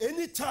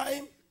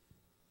 Anytime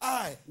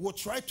I will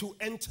try to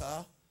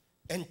enter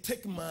and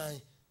take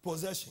my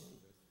possession,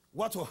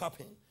 what will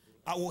happen?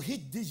 I will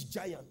hit this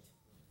giant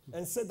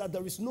and say that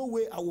there is no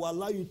way I will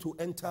allow you to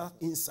enter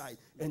inside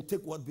and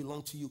take what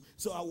belongs to you.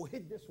 So I will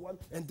hit this one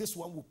and this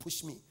one will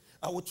push me.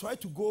 I will try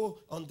to go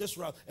on this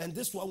route and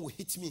this one will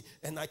hit me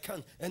and I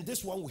can't, and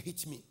this one will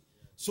hit me.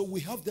 So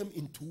we have them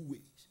in two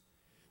ways.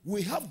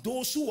 We have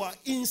those who are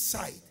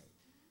inside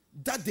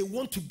that they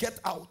want to get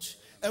out,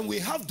 and we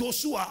have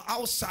those who are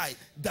outside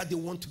that they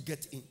want to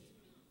get in.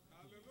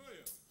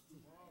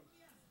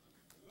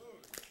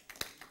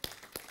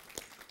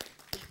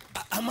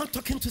 Am I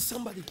talking to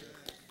somebody?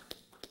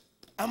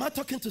 Am I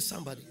talking to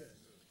somebody?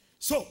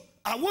 So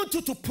I want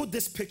you to put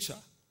this picture.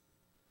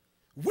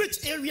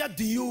 Which area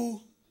do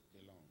you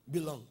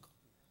belong?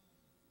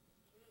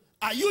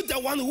 Are you the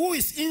one who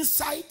is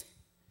inside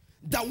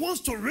that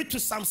wants to reach to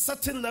some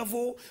certain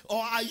level,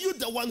 or are you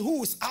the one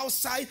who is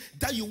outside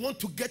that you want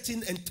to get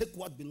in and take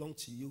what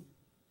belongs to you?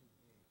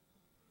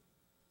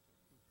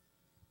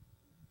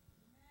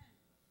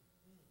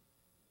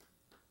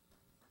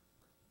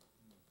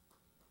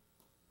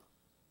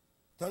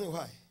 Tell me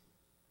why.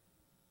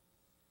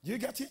 Do you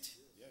get it?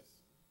 Yes.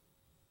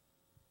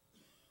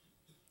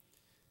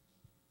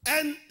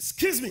 And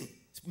excuse me,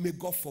 may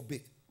God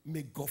forbid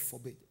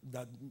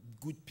that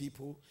good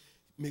people,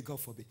 may God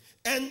forbid.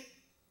 And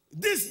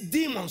these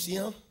demons,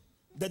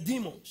 the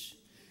demons,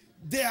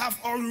 they have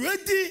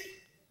already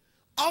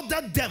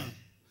ordered them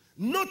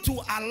not to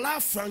allow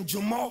Frank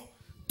Jumo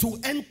to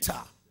enter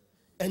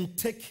and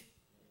take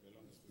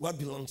what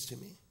belongs to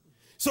me.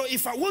 So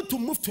if I want to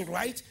move to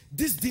right,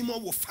 this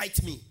demon will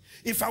fight me.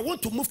 If I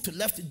want to move to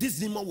left, this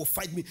demon will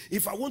fight me.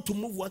 If I want to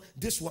move one,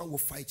 this one will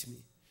fight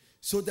me.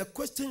 So the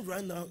question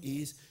right now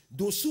is,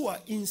 those who are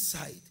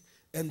inside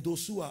and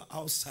those who are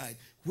outside,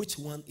 which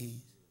one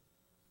is?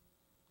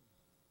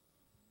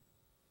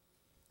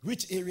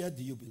 Which area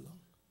do you belong?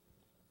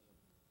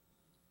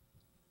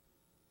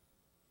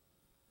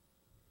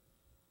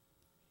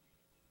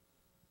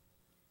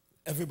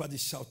 Everybody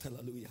shout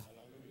hallelujah.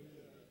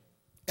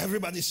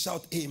 Everybody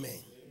shout amen. Amen.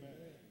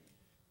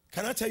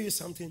 Can I tell you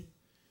something?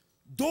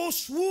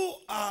 Those who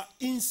are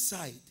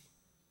inside,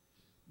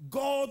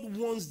 God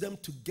wants them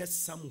to get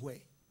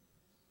somewhere.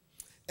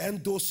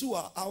 And those who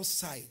are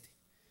outside,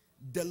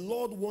 the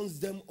Lord wants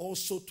them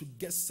also to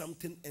get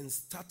something and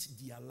start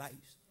their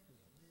lives.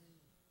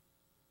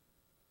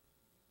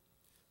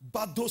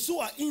 But those who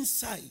are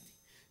inside,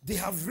 they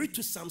have reached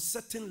to some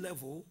certain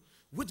level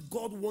which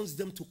God wants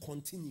them to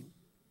continue.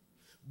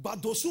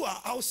 But those who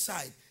are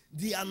outside,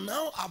 they are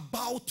now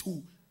about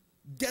to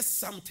get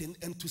something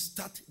and to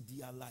start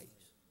their lives.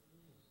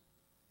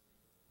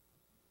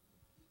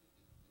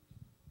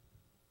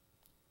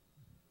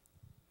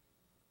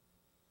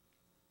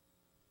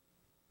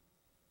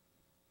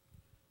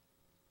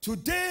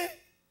 Today,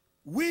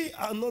 we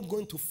are not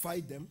going to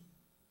fight them.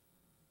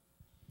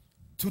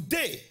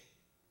 Today,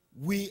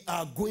 we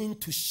are going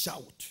to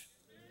shout.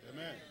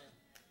 Amen.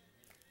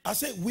 I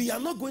say, we are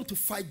not going to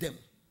fight them,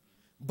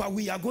 but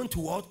we are going to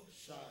what?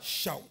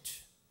 Shout.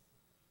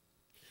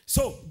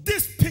 So,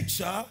 this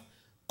picture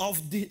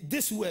of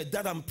this word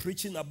that I'm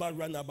preaching about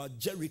right now, about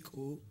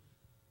Jericho,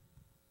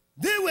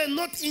 they were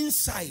not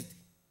inside.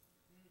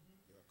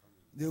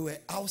 They were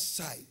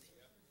outside.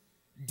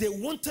 They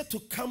wanted to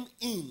come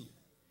in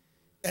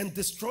and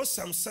destroy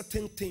some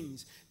certain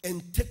things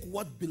and take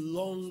what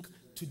belonged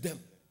to them.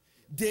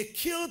 They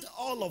killed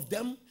all of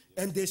them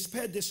and they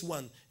spared this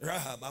one,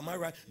 Rahab, am I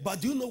right?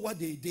 But do you know what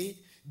they did?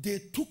 They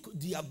took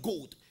their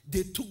gold,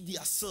 they took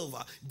their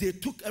silver, they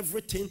took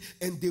everything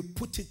and they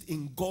put it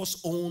in God's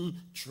own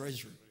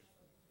treasury.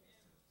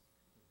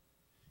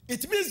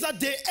 It means that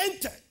they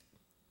entered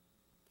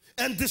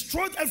and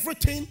destroyed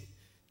everything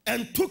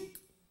and took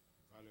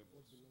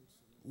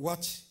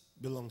what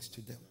belongs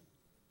to them.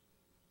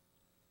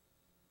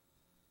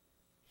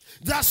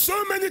 There are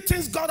so many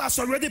things God has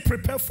already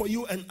prepared for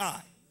you and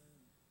I.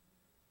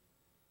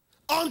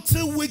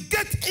 Until we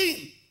get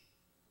in,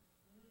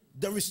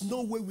 there is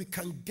no way we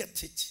can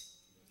get it.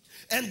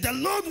 And the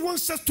Lord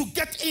wants us to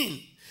get in.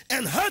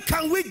 And how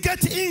can we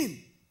get in?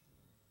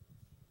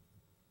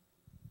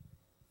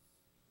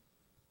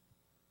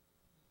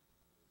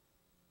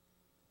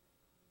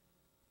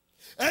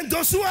 And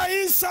those who are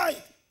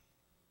inside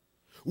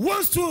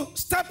wants to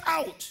step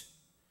out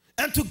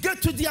and to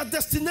get to their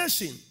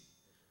destination.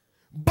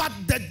 But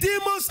the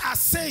demons are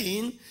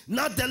saying,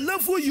 now the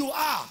level you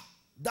are,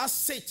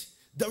 that's it.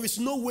 There is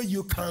no way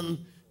you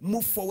can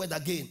move forward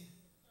again.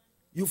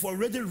 You've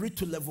already reached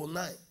to level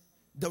 9.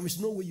 There is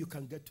no way you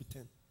can get to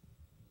 10.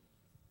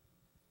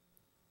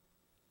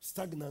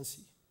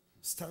 Stagnancy.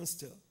 Stand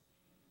still.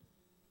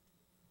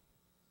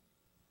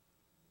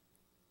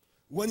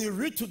 When you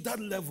reach to that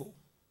level,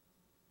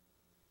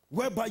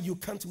 whereby you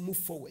can't move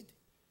forward,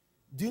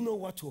 do you know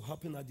what will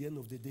happen at the end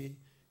of the day?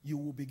 You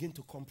will begin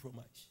to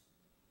compromise.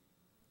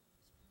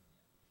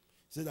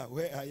 Say that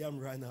where I am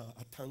right now,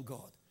 I thank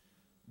God.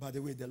 By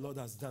the way, the Lord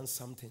has done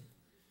something.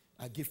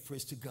 I give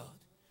praise to God.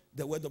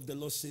 The word of the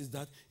Lord says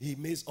that He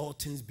makes all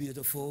things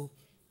beautiful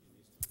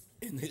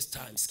in His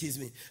time. Excuse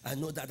me. I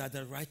know that at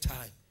the right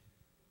time,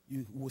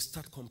 you will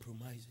start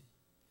compromising.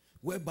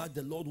 Whereby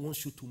the Lord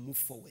wants you to move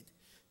forward.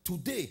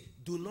 Today,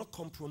 do not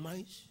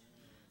compromise.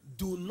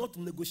 Do not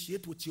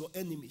negotiate with your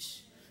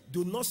enemies.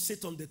 Do not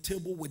sit on the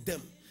table with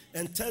them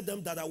and tell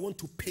them that I want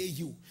to pay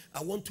you.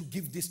 I want to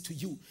give this to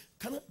you.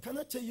 Can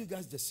I tell you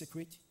guys the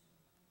secret?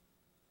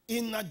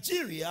 In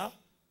Nigeria,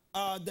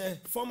 the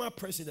former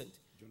president,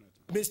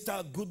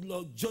 Mr.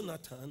 Goodluck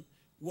Jonathan,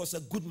 was a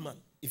good man,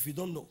 if you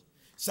don't know.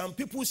 Some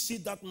people see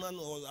that man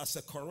as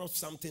a corrupt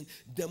something.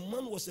 The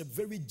man was a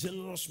very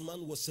generous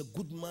man, was a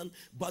good man.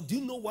 But do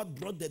you know what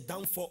brought the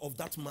downfall of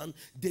that man?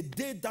 The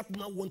day that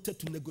man wanted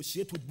to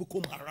negotiate with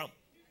Boko Haram.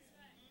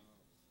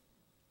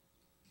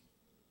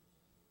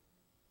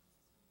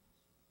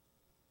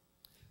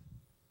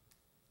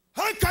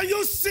 can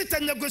you sit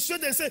and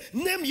negotiate and say,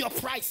 name your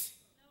price?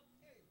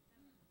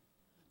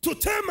 To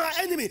tell my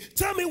enemy,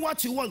 tell me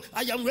what you want.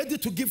 I am ready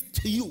to give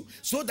to you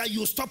so that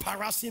you stop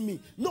harassing me.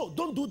 No,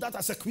 don't do that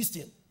as a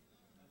Christian.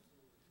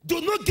 Do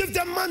not give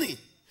them money.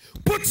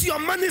 Put your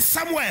money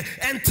somewhere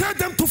and tell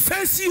them to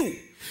face you.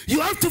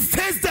 You have to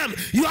face them.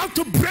 You have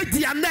to break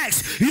their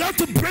necks. You have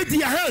to break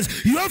their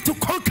hands. You have to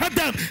conquer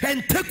them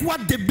and take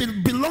what they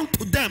belong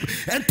to them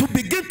and to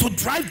begin to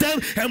drive them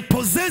and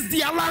possess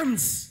their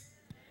lands.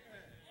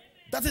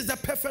 That is the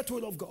perfect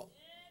will of God.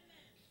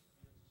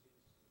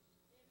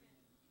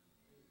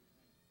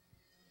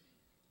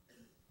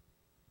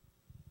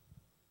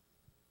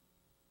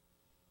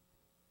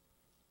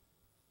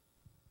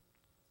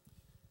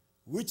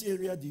 Which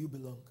area do you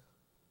belong?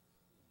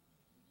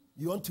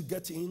 You want to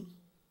get in,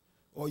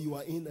 or you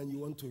are in and you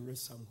want to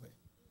rest somewhere?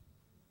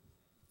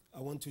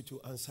 I want you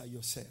to answer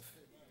yourself.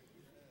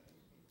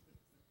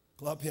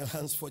 Clap your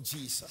hands for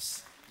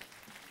Jesus.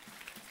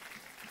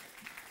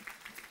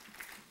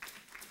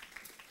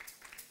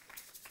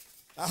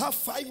 I have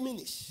 5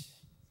 minutes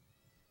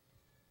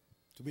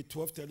to be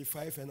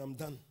 12:35 and I'm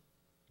done.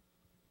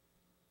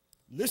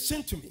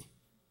 Listen to me.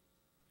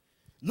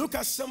 Look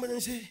at somebody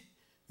and say,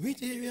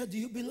 which area do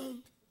you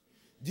belong?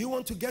 Do you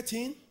want to get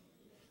in?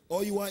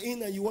 Or you are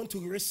in and you want to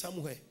rest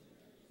somewhere?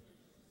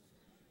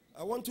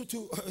 I want you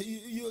to,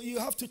 you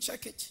have to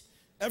check it.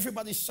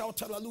 Everybody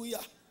shout hallelujah.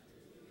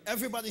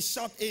 Everybody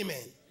shout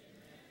amen.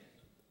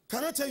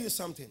 Can I tell you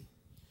something?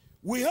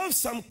 We have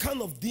some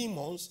kind of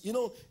demons, you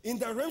know, in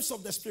the realms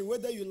of the spirit,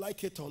 whether you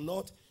like it or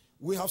not,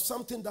 we have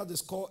something that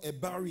is called a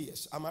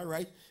barriers. Am I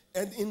right?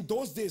 And in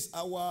those days,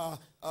 our,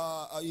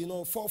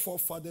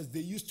 forefathers, they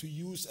used to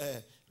use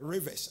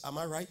rivers. Am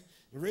I right?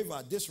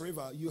 River, this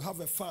river, you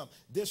have a farm.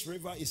 This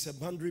river is a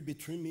boundary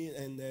between me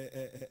and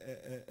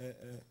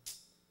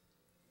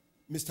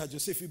Mr.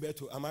 Joseph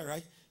Ibeto. Am I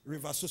right?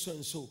 River so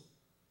and so.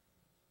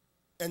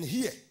 And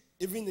here,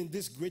 even in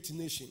this great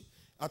nation,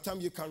 at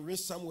times you can reach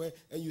somewhere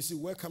and you see,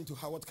 welcome to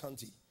Howard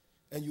County.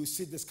 And you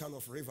see this kind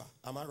of river.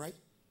 Am I right?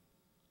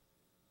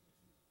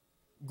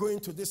 Going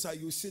to this side,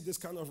 you see this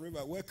kind of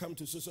river. Welcome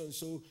to so and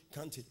so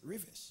county.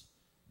 Rivers.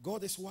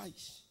 God is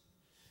wise.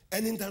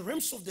 And in the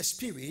realms of the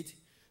spirit,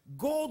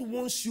 God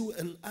wants you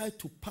and I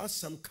to pass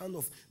some kind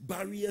of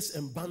barriers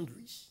and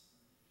boundaries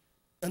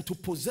and to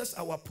possess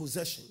our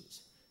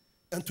possessions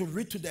and to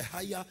reach to the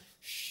higher.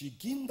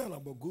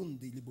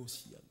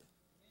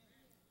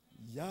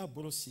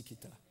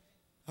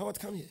 Howard,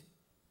 come here.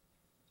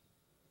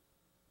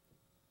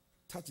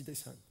 Touch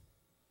this hand.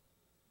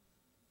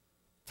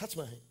 Touch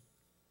my hand.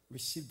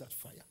 Receive that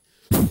fire.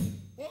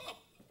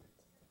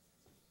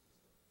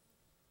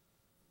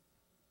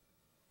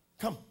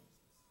 Come.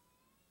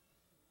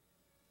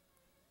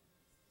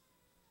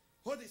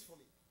 Hold this for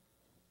me.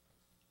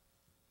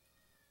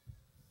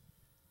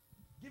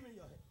 Give me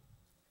your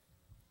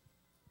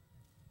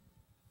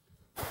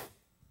hand.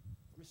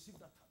 Receive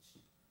that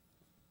touch.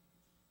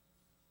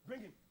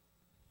 Bring him.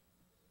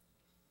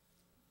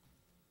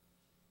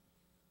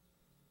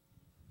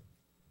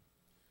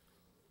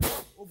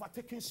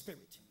 Overtaking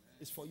spirit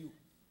is for you.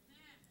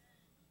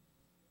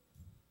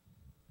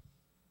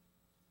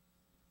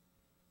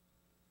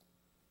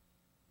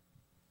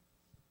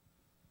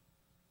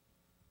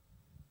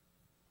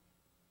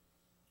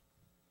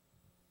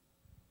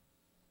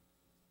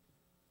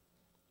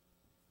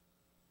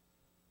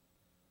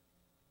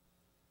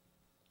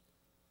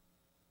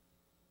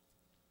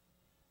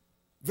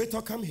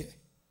 Victor, come here.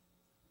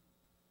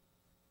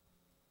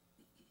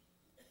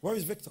 Where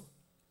is Victor?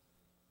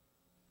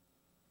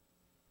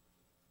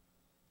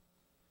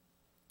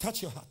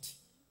 Touch your heart.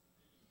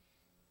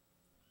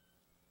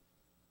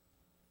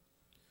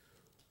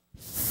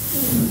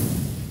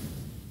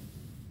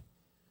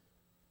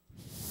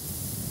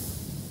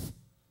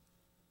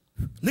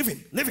 Leave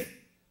him.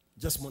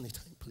 Just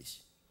monitor him, please.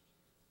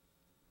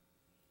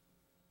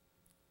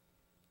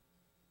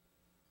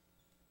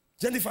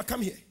 Jennifer,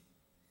 come here.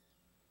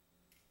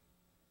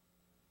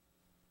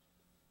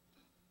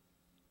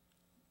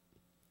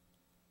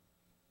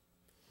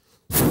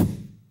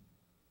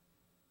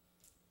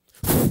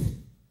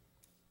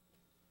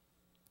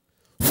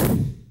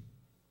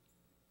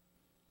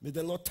 May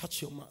the Lord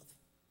touch your mouth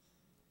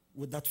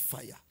with that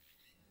fire.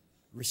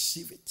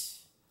 Receive it.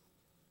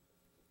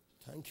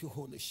 Thank you,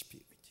 Holy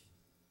Spirit.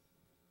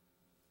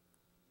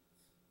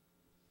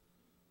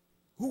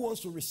 Who wants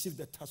to receive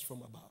the touch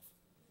from above?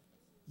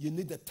 You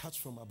need the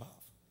touch from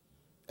above.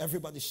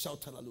 Everybody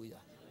shout hallelujah.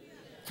 Hallelujah.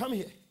 Come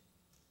here.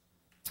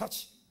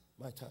 Touch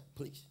my tongue,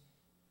 please.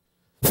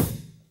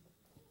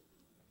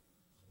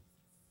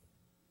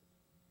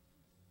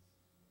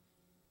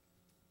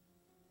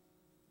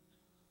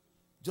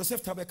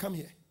 Joseph Tabe, come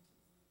here.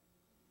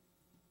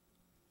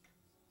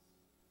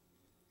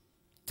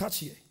 Touch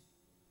here.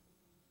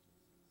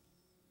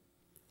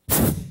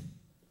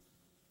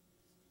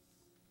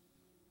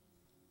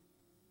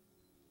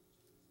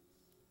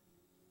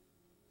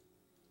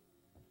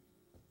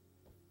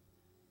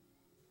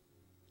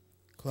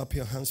 Clap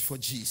your hands for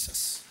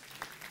Jesus.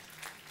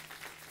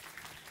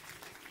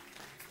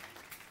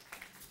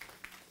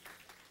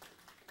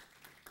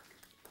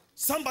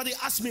 Somebody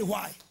ask me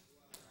why.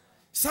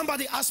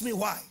 Somebody ask me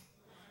why.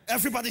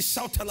 Everybody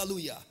shout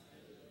hallelujah.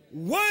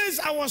 Once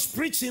I was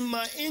preaching,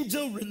 my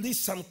angel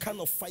released some kind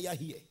of fire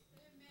here.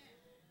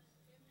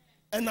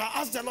 And I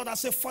asked the Lord, I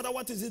said, Father,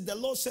 what is it? The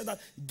Lord said that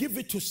give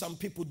it to some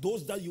people,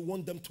 those that you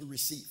want them to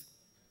receive.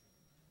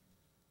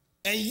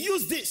 And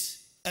use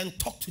this and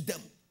talk to them.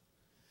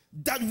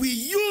 That we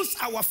use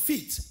our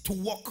feet to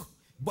walk,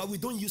 but we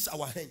don't use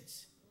our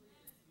hands.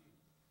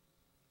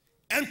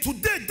 And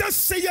today, thus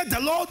saith the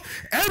Lord,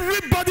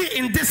 everybody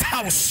in this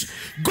house,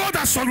 God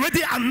has already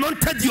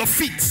anointed your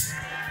feet.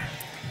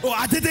 Oh,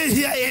 I didn't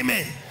hear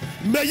amen.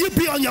 May you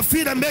be on your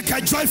feet and make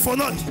a joyful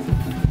noise.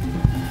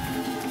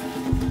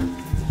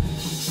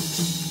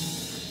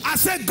 I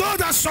said,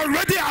 God has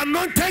already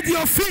anointed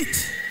your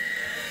feet.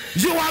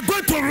 You are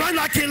going to run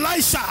like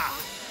Elisha.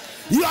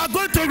 You are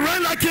going to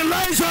run like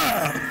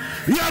Elijah.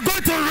 You are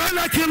going to run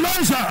like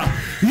Elijah.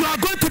 You are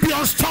going to be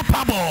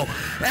unstoppable.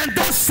 And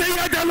thus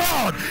saith the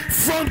Lord,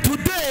 from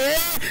today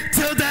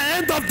till the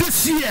end of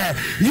this year,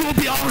 you will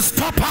be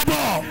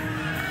unstoppable.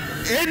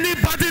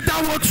 Anybody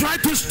that will try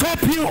to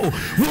stop you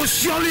will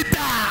surely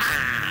die.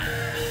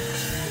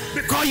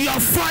 Because your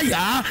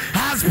fire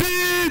has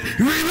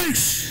been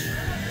released.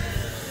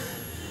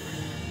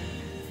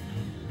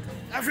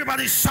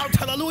 Everybody shout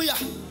hallelujah.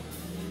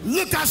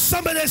 Look at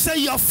somebody and say,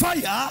 your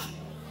fire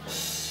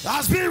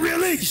has been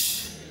released.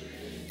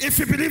 If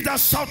you believe that,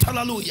 shout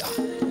hallelujah.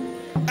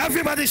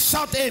 Everybody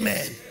shout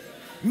amen.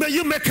 May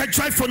you make a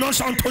joyful noise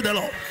unto the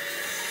Lord.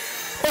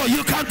 Oh,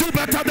 you can do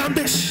better than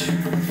this.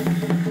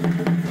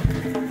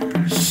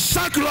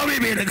 Shout glory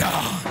be to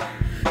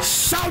God.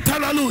 Shout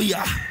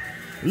hallelujah.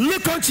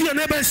 Look unto your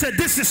neighbor and say,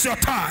 this is your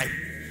time,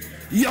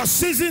 your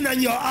season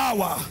and your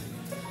hour.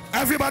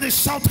 Everybody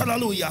shout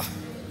hallelujah.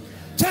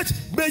 Church,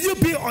 may you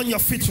be on your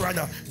feet right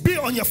now. Be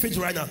on your feet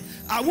right now.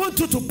 I want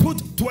you to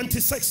put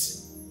 26.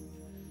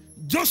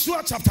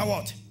 Joshua chapter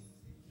what?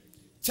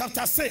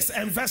 Chapter 6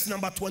 and verse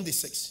number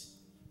 26.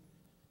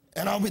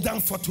 And I'll be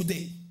done for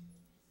today.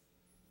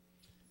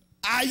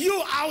 Are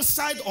you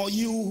outside or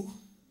you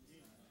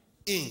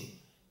in?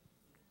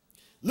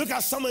 Look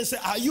at someone and say,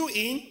 are you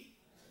in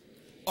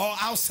or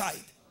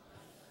outside?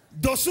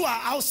 Those who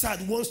are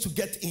outside wants to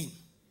get in.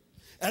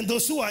 And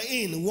those who are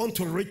in want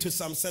to reach to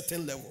some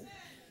certain level.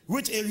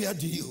 Which area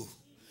do you?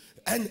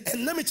 And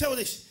let me tell you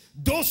this.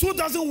 Those who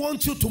doesn't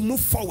want you to move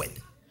forward,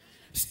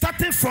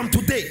 starting from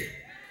today.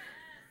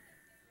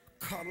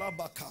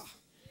 Kalabaka.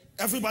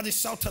 Everybody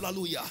shout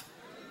hallelujah.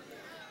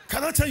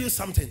 Can I tell you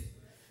something?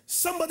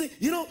 Somebody,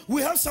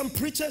 we have some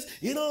preachers,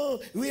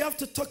 we have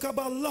to talk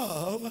about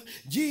love.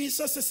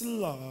 Jesus is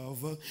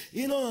love.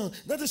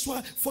 That is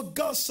why, for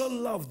God so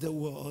loved the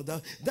world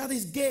that he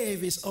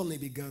gave his only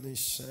begotten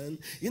son.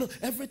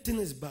 Everything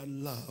is about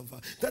love.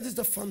 That is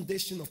the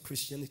foundation of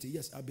Christianity.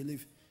 Yes, I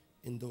believe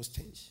in those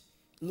things.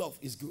 Love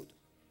is good.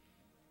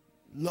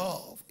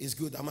 Love is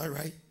good, am I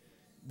right?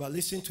 But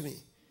listen to me.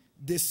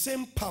 The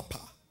same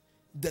Papa,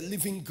 the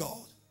living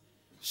God,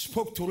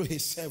 spoke to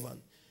his servant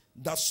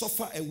that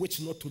suffer a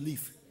witch not to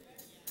live.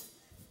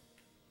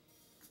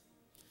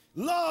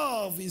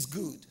 Love is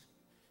good.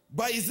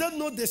 But is that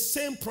not the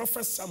same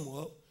prophet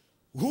Samuel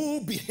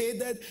who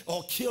beheaded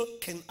or killed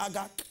King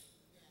Agag?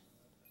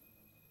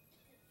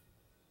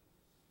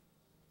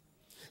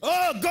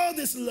 Oh, God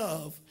is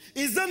love.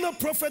 Is that not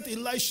prophet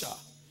Elisha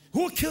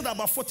who killed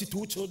about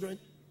 42 children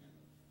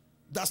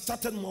that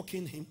started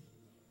mocking him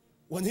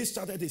when he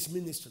started his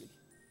ministry?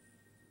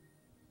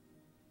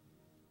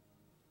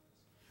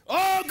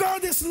 Oh,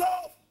 God is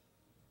love.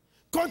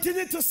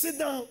 Continue to sit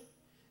down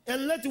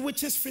and let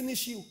witches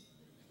finish you.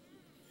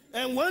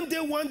 And one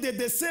day,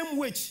 the same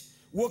witch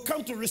will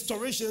come to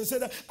restoration and say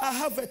that I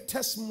have a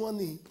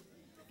testimony.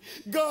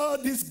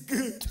 God is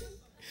good.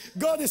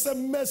 God is a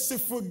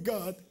merciful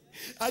God.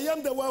 I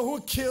am the one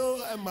who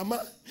killed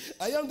Mama.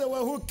 I am the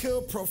one who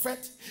killed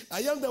Prophet.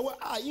 I am the one.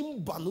 I am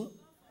Banu.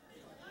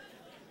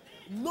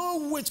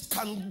 No witch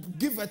can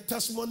give a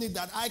testimony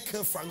that I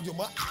killed Frank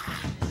Juma.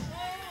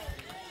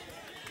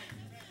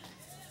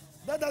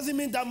 That doesn't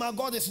mean that my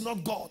God is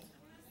not God.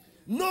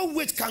 No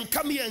witch can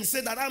come here and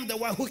say that I'm the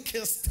one who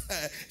killed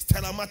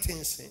Stella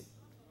Martinson.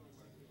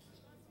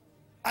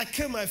 I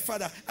killed my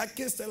father. I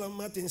killed Stella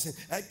Martinson.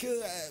 I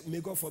killed, may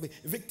God forbid,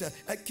 Victor.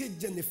 I killed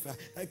Jennifer.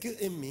 I killed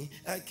Amy.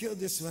 I killed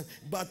this one.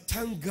 But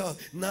thank God,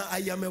 now I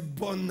am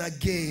born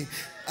again.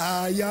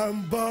 I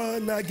am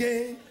born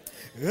again.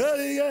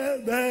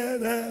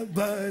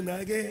 Born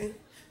again.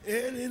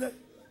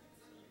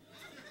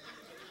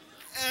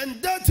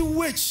 And that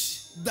witch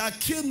that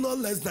killed no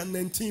less than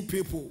 19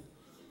 people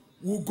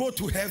will go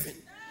to heaven.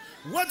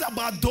 What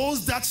about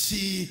those that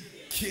she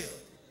killed?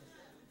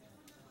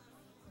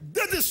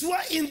 That is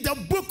why in the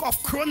book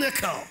of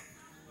Chronicle,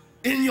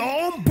 in your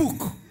own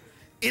book,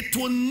 it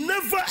will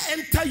never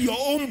enter your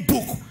own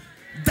book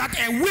that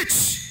a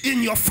witch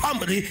in your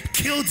family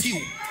killed you.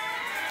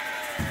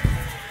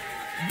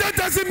 That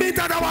doesn't mean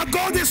that our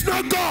God is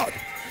not God.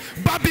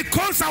 But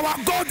because our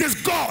God is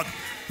God,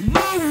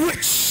 no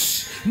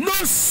witch, no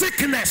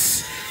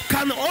sickness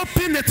can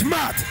open its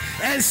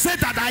mouth and say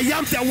that I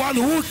am the one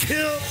who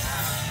killed.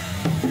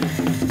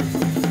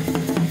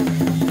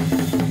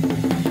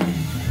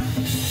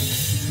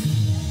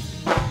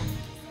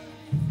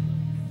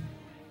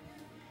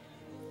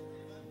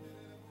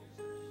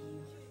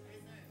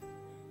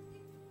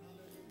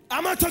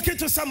 Am I talking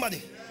to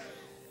somebody?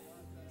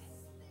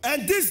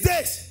 And these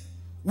days,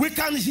 we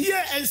can hear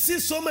and see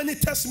so many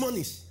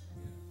testimonies.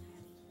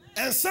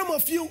 And some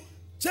of you,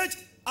 church,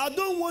 I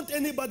don't want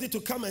anybody to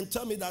come and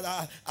tell me that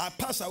I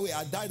passed away,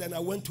 I died, and I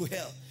went to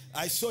hell.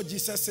 I saw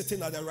Jesus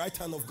sitting at the right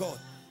hand of God.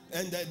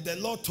 And the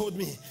Lord told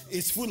me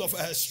it's full of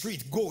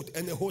street, gold,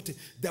 and the whole thing.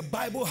 The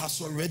Bible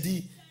has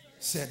already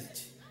said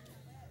it.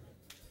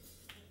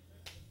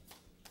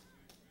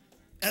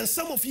 And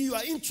some of you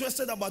are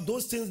interested about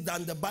those things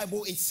than the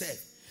Bible itself.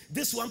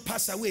 This one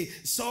passed away,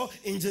 saw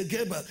Angel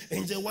Gabriel,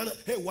 Angel one.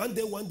 Hey, one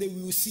day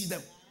we will see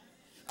them.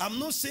 I'm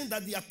not saying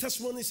that their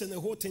testimonies and the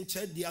whole thing,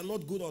 church, they are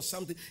not good or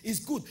something. It's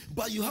good,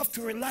 but you have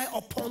to rely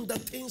upon the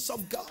things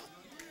of God.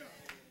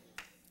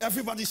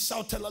 Everybody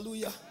shout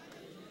hallelujah.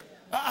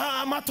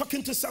 Am I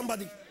talking to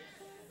somebody?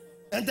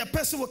 And the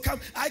person will come,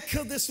 I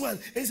killed this one.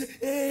 And say,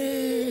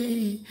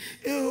 hey,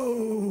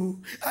 oh,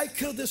 I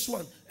killed this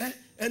one.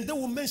 And they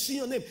will mention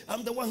your name.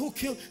 I'm the one who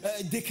killed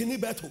Dikini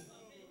Beto.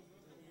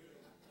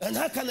 And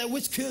how can a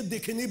witch kill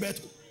Dikini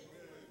Beto?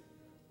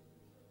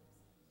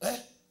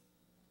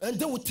 And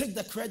they will take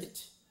the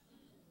credit.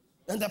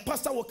 And the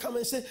pastor will come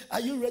and say, are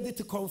you ready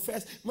to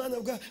confess? Man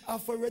of God,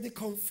 I've already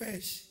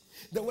confessed.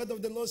 The word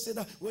of the Lord said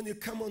that when you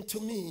come unto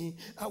me,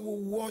 I will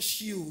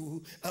wash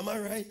you. Am I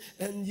right?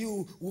 And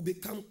you will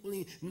become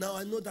clean. Now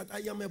I know that I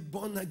am a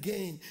born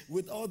again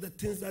with all the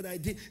things that I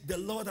did. The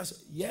Lord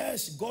has,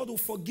 yes, God will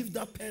forgive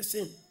that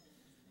person.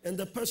 And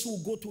the person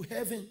will go to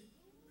heaven.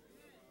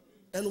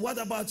 And what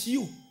about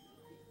you?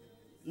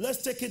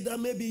 Let's take it that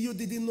maybe you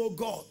didn't know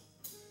God.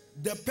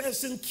 The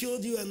person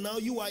killed you and now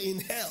you are in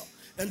hell.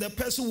 And the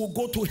person will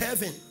go to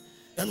heaven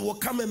and will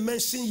come and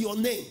mention your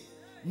name.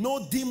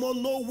 No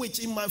demon, no witch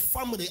in my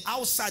family,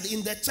 outside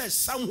in the church,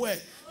 somewhere,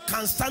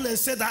 can stand and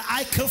say that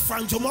I killed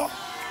Frank Jomo.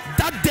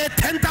 That day,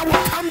 tender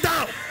will come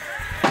down.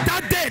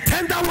 That day,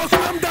 tender will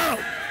come down.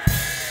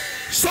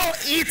 So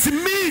it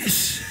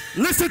means,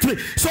 listen to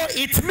me. So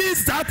it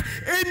means that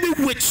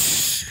any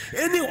witch,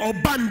 any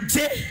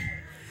obanje,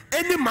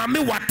 any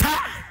mami wata,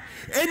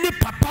 any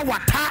papa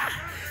wata,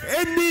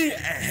 any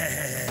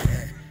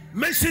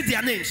mention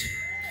their names.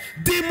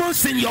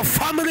 Demons in your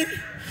family,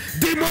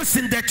 demons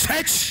in the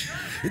church,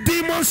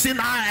 demons in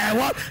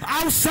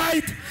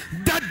outside,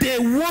 that they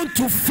want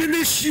to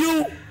finish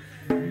you,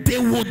 they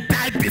will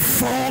die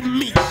before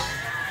me.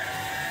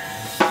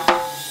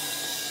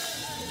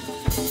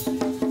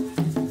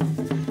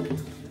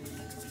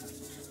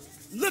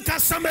 Look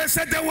at somebody and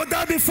say they will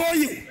die before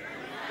you.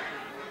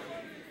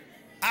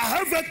 I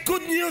have a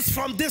good news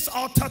from this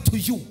altar to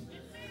you.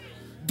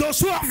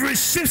 Those who have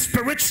received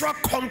spiritual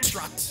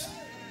contract,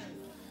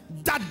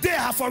 that they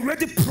have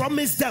already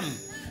promised them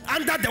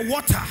under the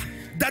water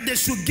that they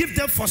should give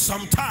them for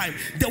some time.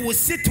 They will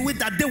see to it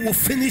that they will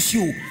finish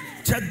you.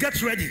 Just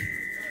get ready.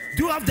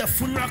 Do you have the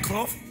funeral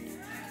cloth?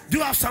 Do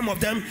you have some of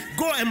them?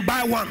 Go and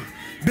buy one,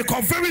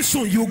 because very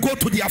soon you go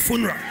to their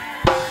funeral.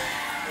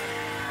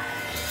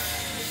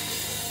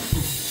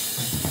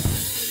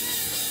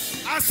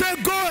 I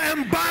said go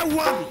and buy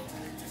one.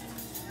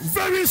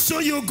 Very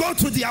soon you go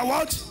to their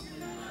what?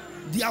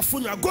 Their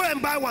funeral. Go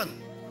and buy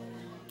one.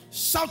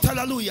 Shout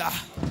hallelujah.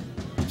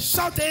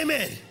 Shout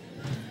amen.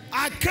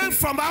 I came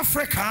from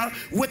Africa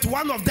with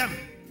one of them.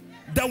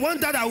 The one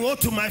that I wore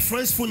to my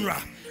friend's funeral.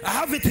 I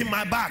have it in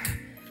my bag.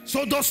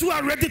 So those who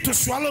are ready to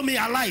swallow me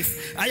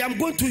alive, I am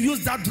going to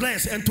use that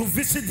dress and to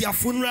visit their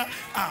funeral.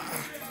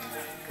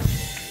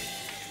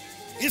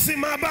 It's in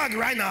my bag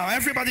right now.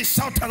 Everybody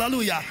shout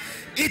hallelujah.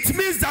 It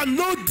means that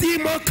no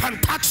demon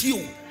can touch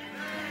you.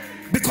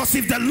 Because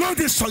if the Lord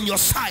is on your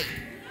side,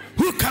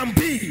 who can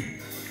be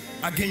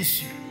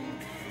against you?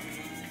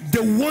 They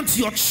want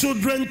your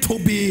children to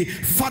be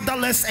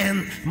fatherless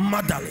and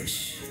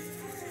motherless.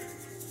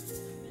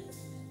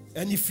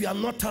 And if you are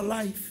not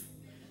alive,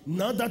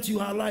 now that you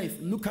are alive,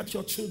 look at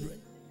your children.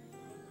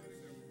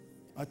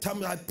 I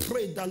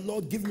pray that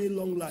Lord give me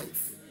long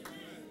life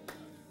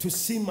to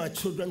see my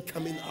children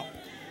coming up,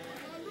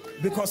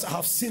 because I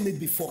have seen it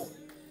before.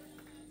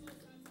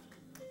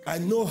 I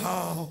know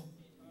how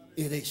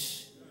it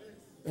is.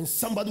 And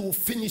somebody will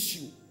finish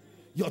you.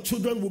 Your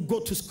children will go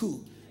to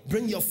school.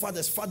 Bring your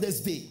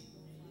Father's Day.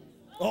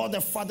 All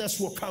the fathers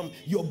will come.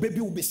 Your baby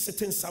will be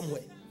sitting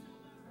somewhere.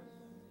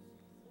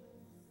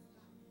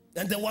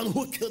 And the one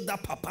who killed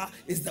that papa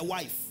is the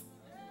wife.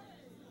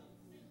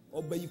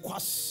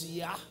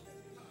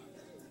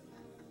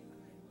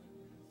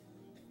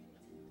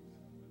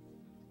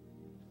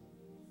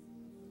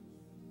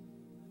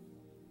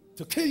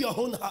 To kill your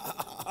own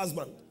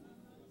husband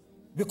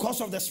because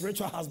of the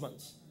spiritual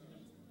husbands.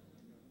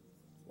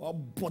 Oh,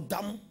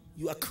 Bodam,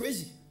 you are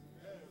crazy.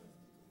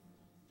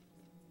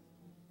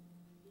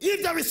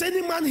 If there is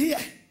any man here,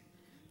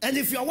 and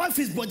if your wife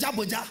is boja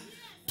boja,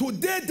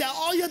 Today, the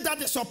oil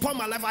that is upon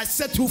my life, I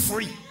set you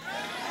free.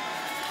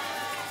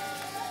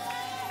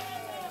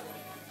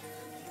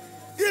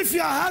 If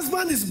your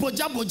husband is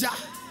boja boja,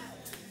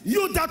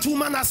 you, that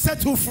woman, has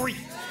set you free.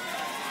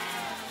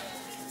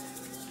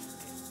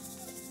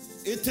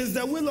 It is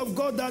the will of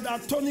God that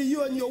Attorney,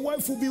 you and your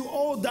wife will be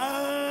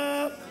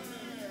older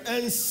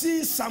and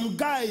see some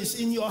guys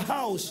in your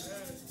house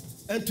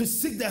and to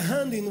seek the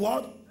hand in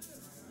what?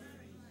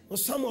 Or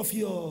some of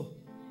your,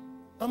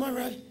 am I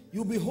right?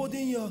 You'll be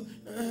holding your,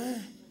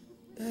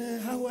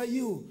 how are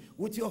you?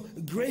 With your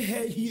gray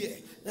hair here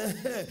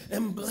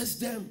and bless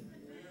them.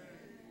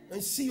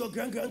 And see your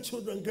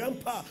grandchildren,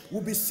 grandpa will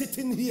be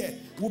sitting here,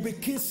 will be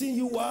kissing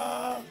you.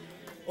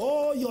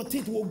 All your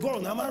teeth will go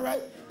on, am I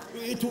right?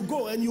 It will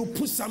go and you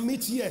put some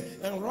meat here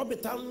and rub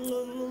it out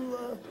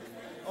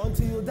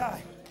until you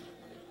die.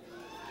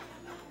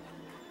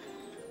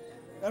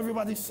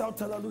 Everybody shout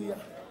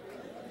hallelujah.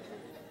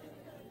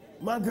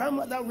 My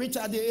grandmother reached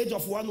at the age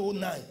of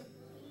 109.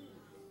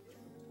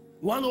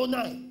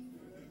 109.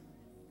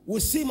 We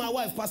see my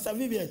wife, Pastor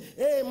Vivian.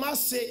 Hey,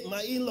 Massey,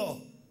 my in-law,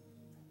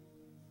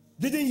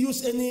 didn't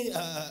use any.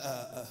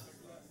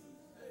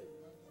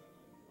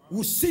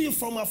 We see you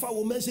from afar.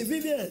 We mention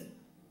Vivian,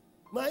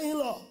 my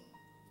in-law,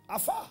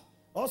 afar.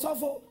 Also,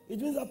 for it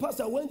means that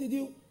Pastor, when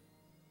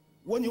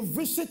you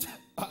visit,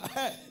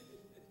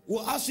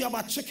 we'll ask you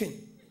about chicken,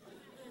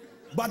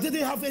 but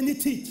didn't have any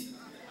teeth.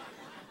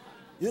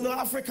 You know,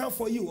 African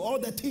for you, all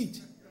the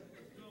teeth.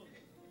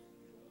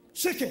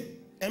 Chicken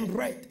and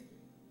bread,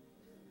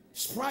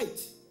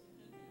 Sprite,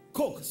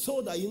 Coke,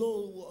 soda, you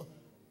know.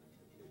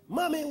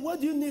 Mommy,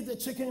 what do you need the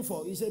chicken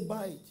for? He said,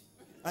 buy it.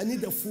 I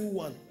need the full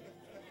one.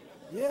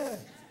 Yeah.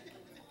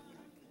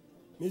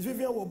 Miss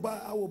Vivian will buy,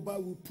 I will buy,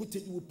 we'll put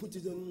it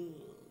on.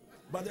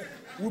 But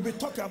we'll be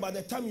talking about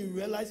the time you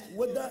realize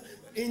whether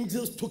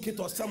angels took it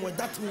or somewhere,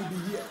 that will be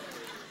here.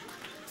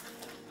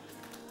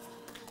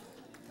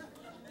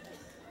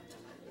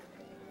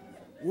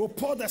 We'll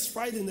pour the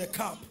Sprite in the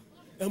cup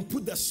and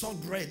put the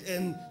salt bread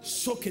and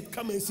soak it.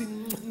 Come and see.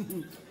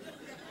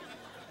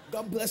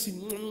 God bless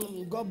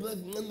you. God bless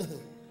you.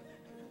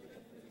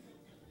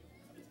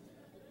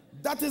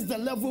 That is the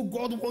level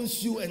God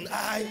wants you and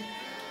I.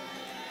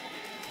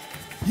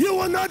 You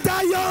will not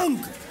die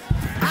young.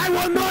 I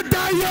will not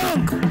die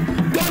young.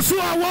 Those who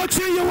are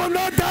watching, you will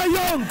not die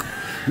young.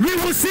 We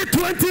will see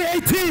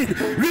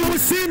 2018. We will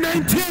see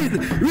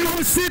 19. We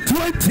will see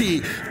 20,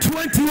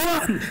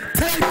 21,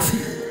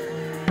 30.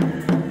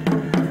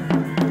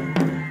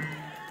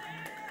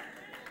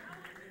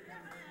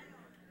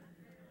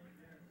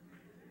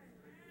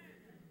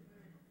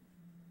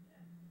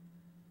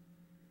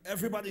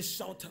 Everybody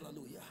shout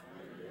hallelujah.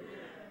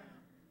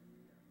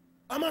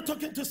 Am I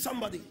talking to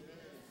somebody?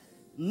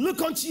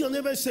 Look unto your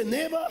neighbor and say,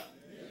 neighbor,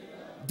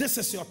 this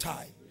is your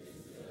time.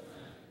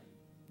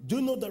 Do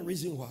you know the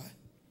reason why?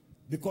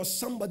 Because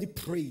somebody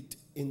prayed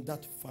in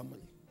that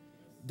family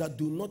that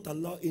do not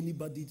allow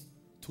anybody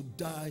to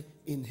die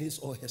in his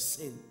or her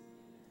sin.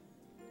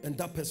 And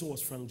that person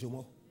was Frank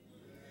Jomo.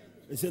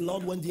 He said,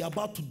 Lord, when they are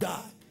about to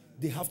die,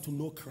 they have to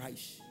know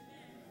Christ.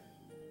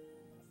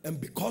 And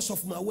because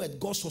of my word,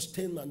 God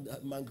sustained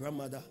my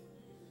grandmother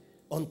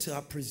until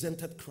I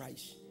presented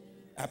Christ.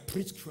 I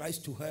preached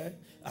Christ to her,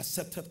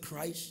 accepted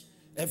Christ,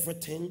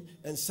 everything.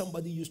 And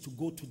somebody used to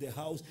go to the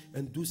house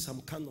and do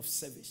some kind of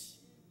service.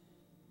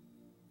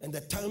 And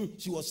the time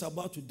she was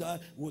about to die,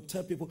 we'll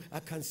tell people, I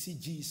can see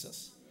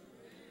Jesus.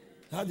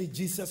 How did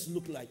Jesus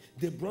look like?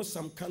 They brought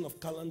some kind of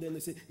calendar and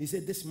he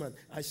said, this man,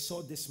 I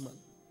saw this man.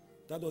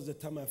 That was the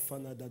time I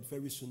found out that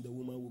very soon the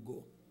woman will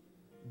go.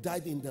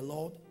 Died in the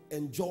Lord,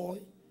 enjoy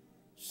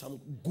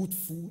some good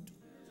food,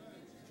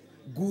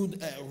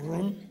 good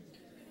room,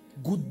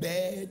 good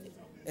bed,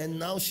 and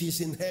now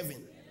she's in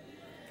heaven.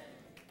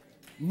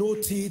 No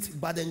teeth,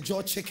 but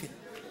enjoy chicken.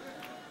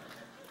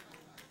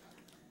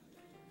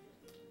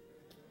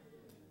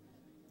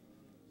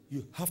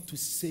 You have to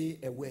say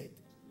a word.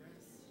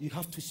 You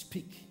have to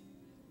speak.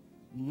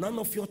 None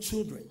of your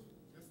children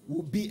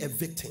will be a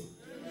victim.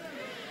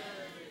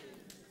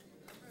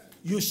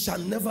 You shall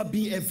never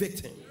be a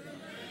victim.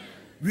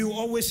 We will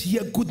always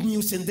hear good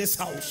news in this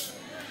house.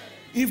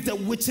 If the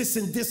witches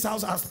in this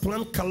house has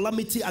planned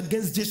calamity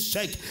against this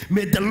church,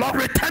 may the Lord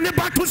return it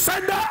back to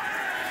sender.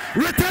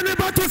 Return it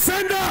back to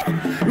sender.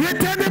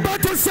 Return it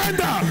back to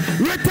sender.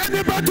 Return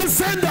it back to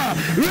sender.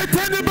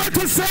 Return it back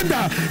to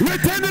sender.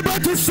 Return it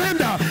back to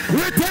sender.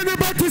 Return it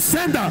back to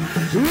sender.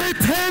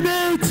 Return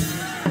it.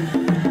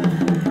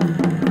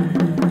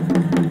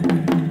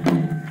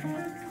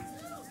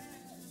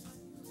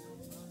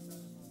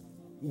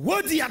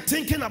 What they are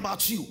thinking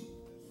about you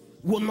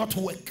will not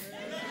work.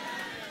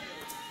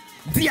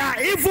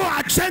 Their evil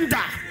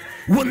agenda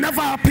will never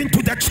happen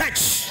to the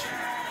church.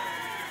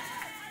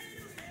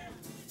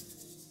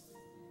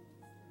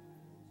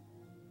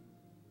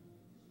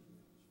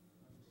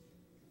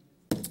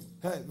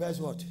 Hey, verse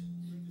what?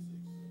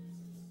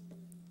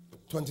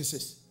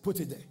 26. Put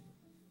it there.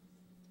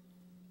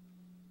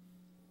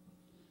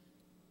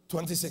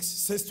 26.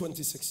 Says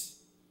 26.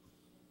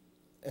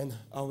 And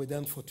are we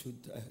done for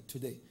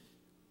today?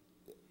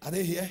 Are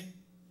they here?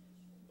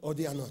 Or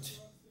they are not?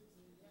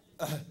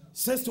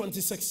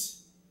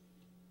 6:26.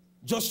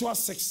 Joshua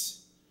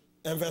 6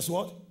 and verse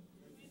what?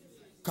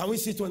 Can we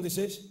see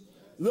 26?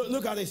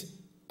 Look at this.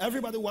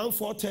 Everybody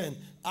 1:4:10.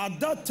 At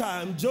that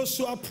time,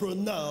 Joshua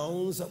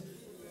pronounced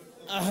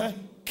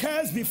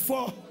curse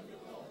before.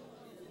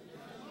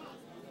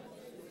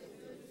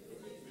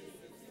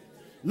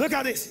 Look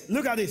at this.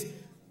 Look at this.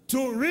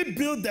 To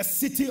rebuild the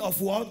city of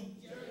what?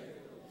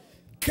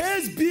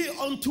 Curse be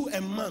unto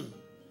a man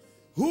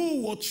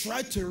who will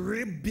try to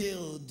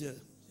rebuild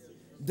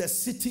the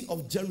city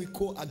of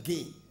Jericho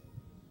again.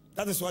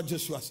 That is what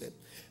Joshua said.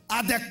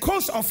 At the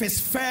cost of his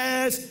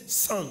first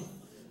son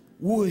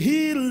will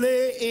he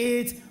lay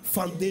its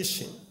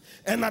foundation,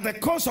 and at the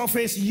cost of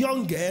his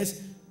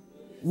youngest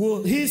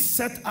will he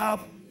set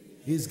up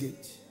his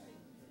gate.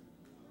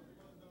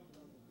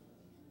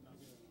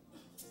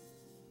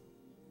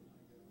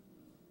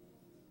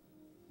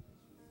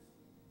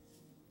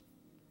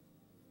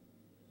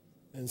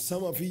 And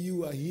some of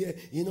you are here,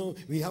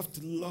 we have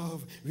to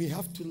love. We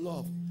have to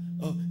love.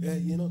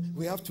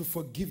 We have to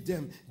forgive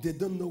them. They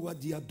don't know what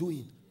they are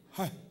doing.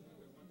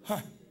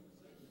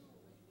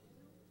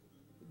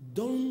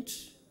 Don't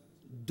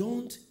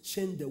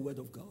change the word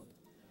of God.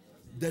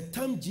 The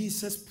time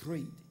Jesus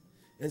prayed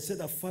and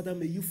said, Father,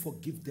 may you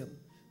forgive them.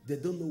 They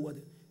don't know what.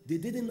 They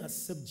didn't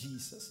accept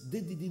Jesus.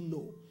 They didn't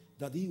know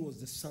that he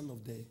was the Son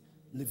of the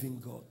living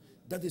God.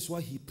 That is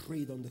why he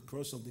prayed on the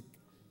cross of the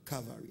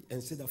Calvary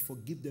and said,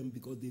 forgive them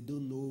because they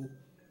don't know.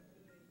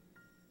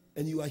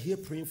 And you are here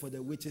praying for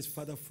the witches.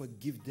 Father,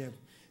 forgive them.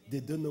 They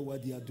don't know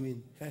what they are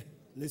doing. Hey,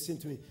 listen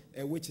to me.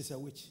 A witch is a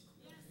witch.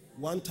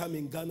 One time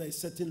in Ghana, a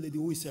certain lady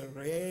who is a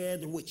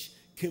red witch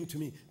came to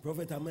me.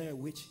 Prophet, am I a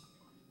witch?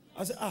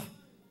 I said,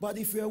 but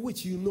if you're a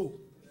witch, you know.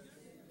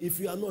 If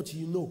you are not,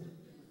 you know.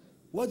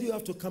 What do you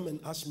have to come and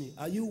ask me?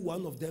 Are you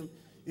one of them?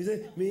 He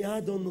said, me,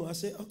 I don't know. I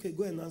said, okay,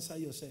 go and answer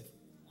yourself.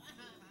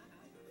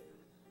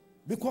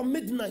 Because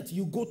midnight,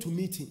 you go to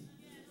meeting.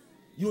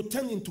 You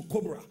turn into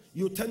cobra.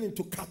 You turn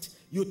into cat.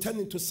 You turn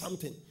into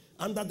something.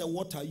 Under the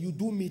water, you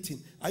do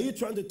meeting. Are you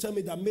trying to tell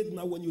me that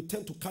midnight when you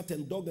turn to cat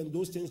and dog and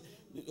those things,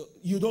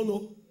 you don't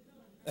know?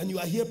 And you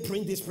are here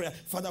praying this prayer,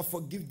 Father,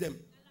 forgive them.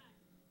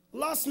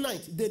 Last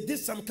night, they did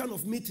some kind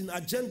of meeting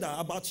agenda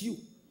about you.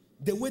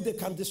 The way they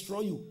can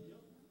destroy you.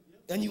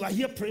 And you are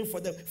here praying for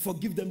them.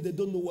 Forgive them. They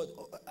don't know what.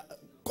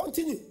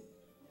 Continue.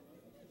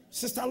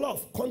 Sister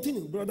Love,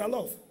 continue. Brother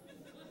Love.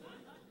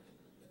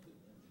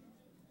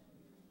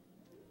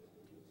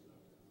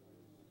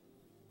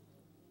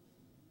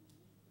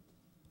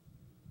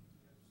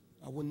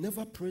 I will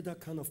never pray that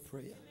kind of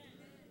prayer.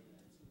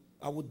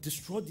 I will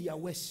destroy their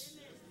ways.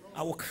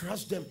 I will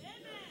crush them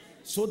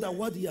so that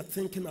what they are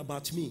thinking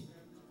about me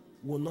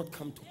will not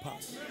come to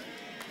pass.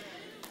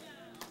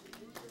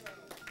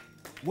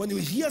 When you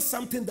hear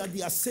something that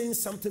they are saying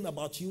something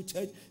about you,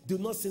 church, do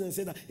not sit and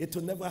say that it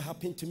will never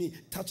happen to me.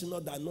 Touch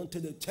not the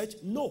anointed church.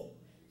 No.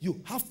 You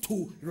have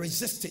to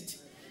resist it.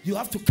 You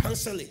have to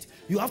cancel it.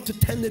 You have to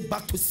turn it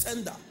back to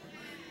sender.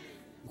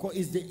 Because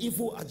it's the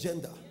evil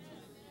agenda.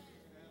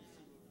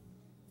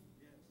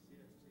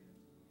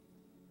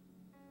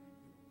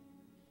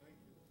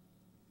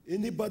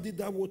 Anybody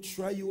that will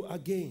try you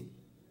again,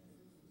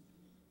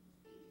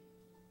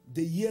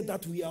 the year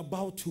that we are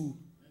about to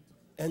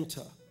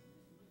enter,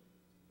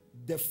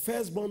 the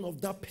firstborn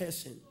of that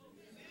person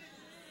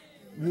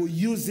will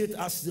use it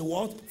as the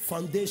what?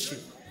 Foundation.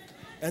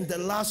 And the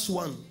last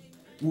one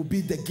will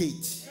be the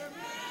gate.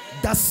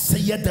 Thus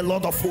saith the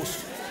Lord of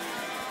hosts.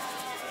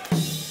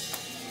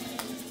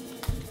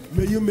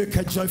 May you make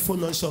a joyful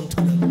noise unto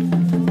them.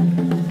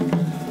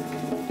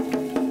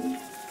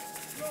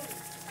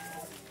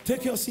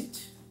 Take your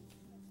seat.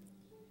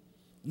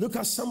 Look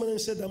at someone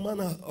and say, the man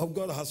of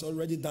God has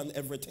already done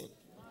everything.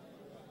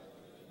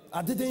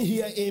 I didn't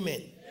hear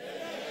amen.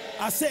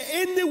 I say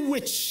any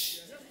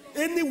witch,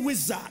 any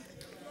wizard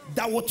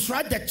that will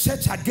try the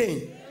church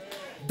again,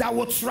 that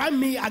will try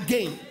me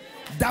again,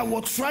 that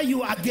will try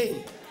you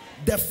again,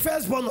 the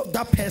firstborn of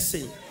that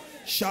person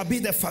shall be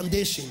the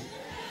foundation.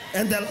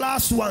 And the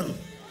last one,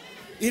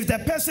 if the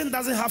person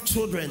doesn't have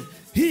children,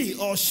 he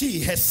or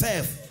she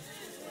herself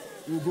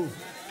will go.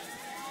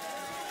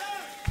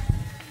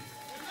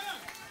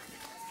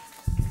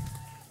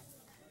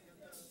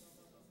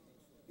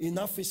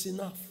 Enough is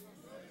enough.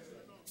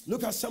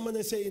 Look at someone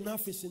and say,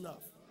 enough is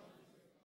enough.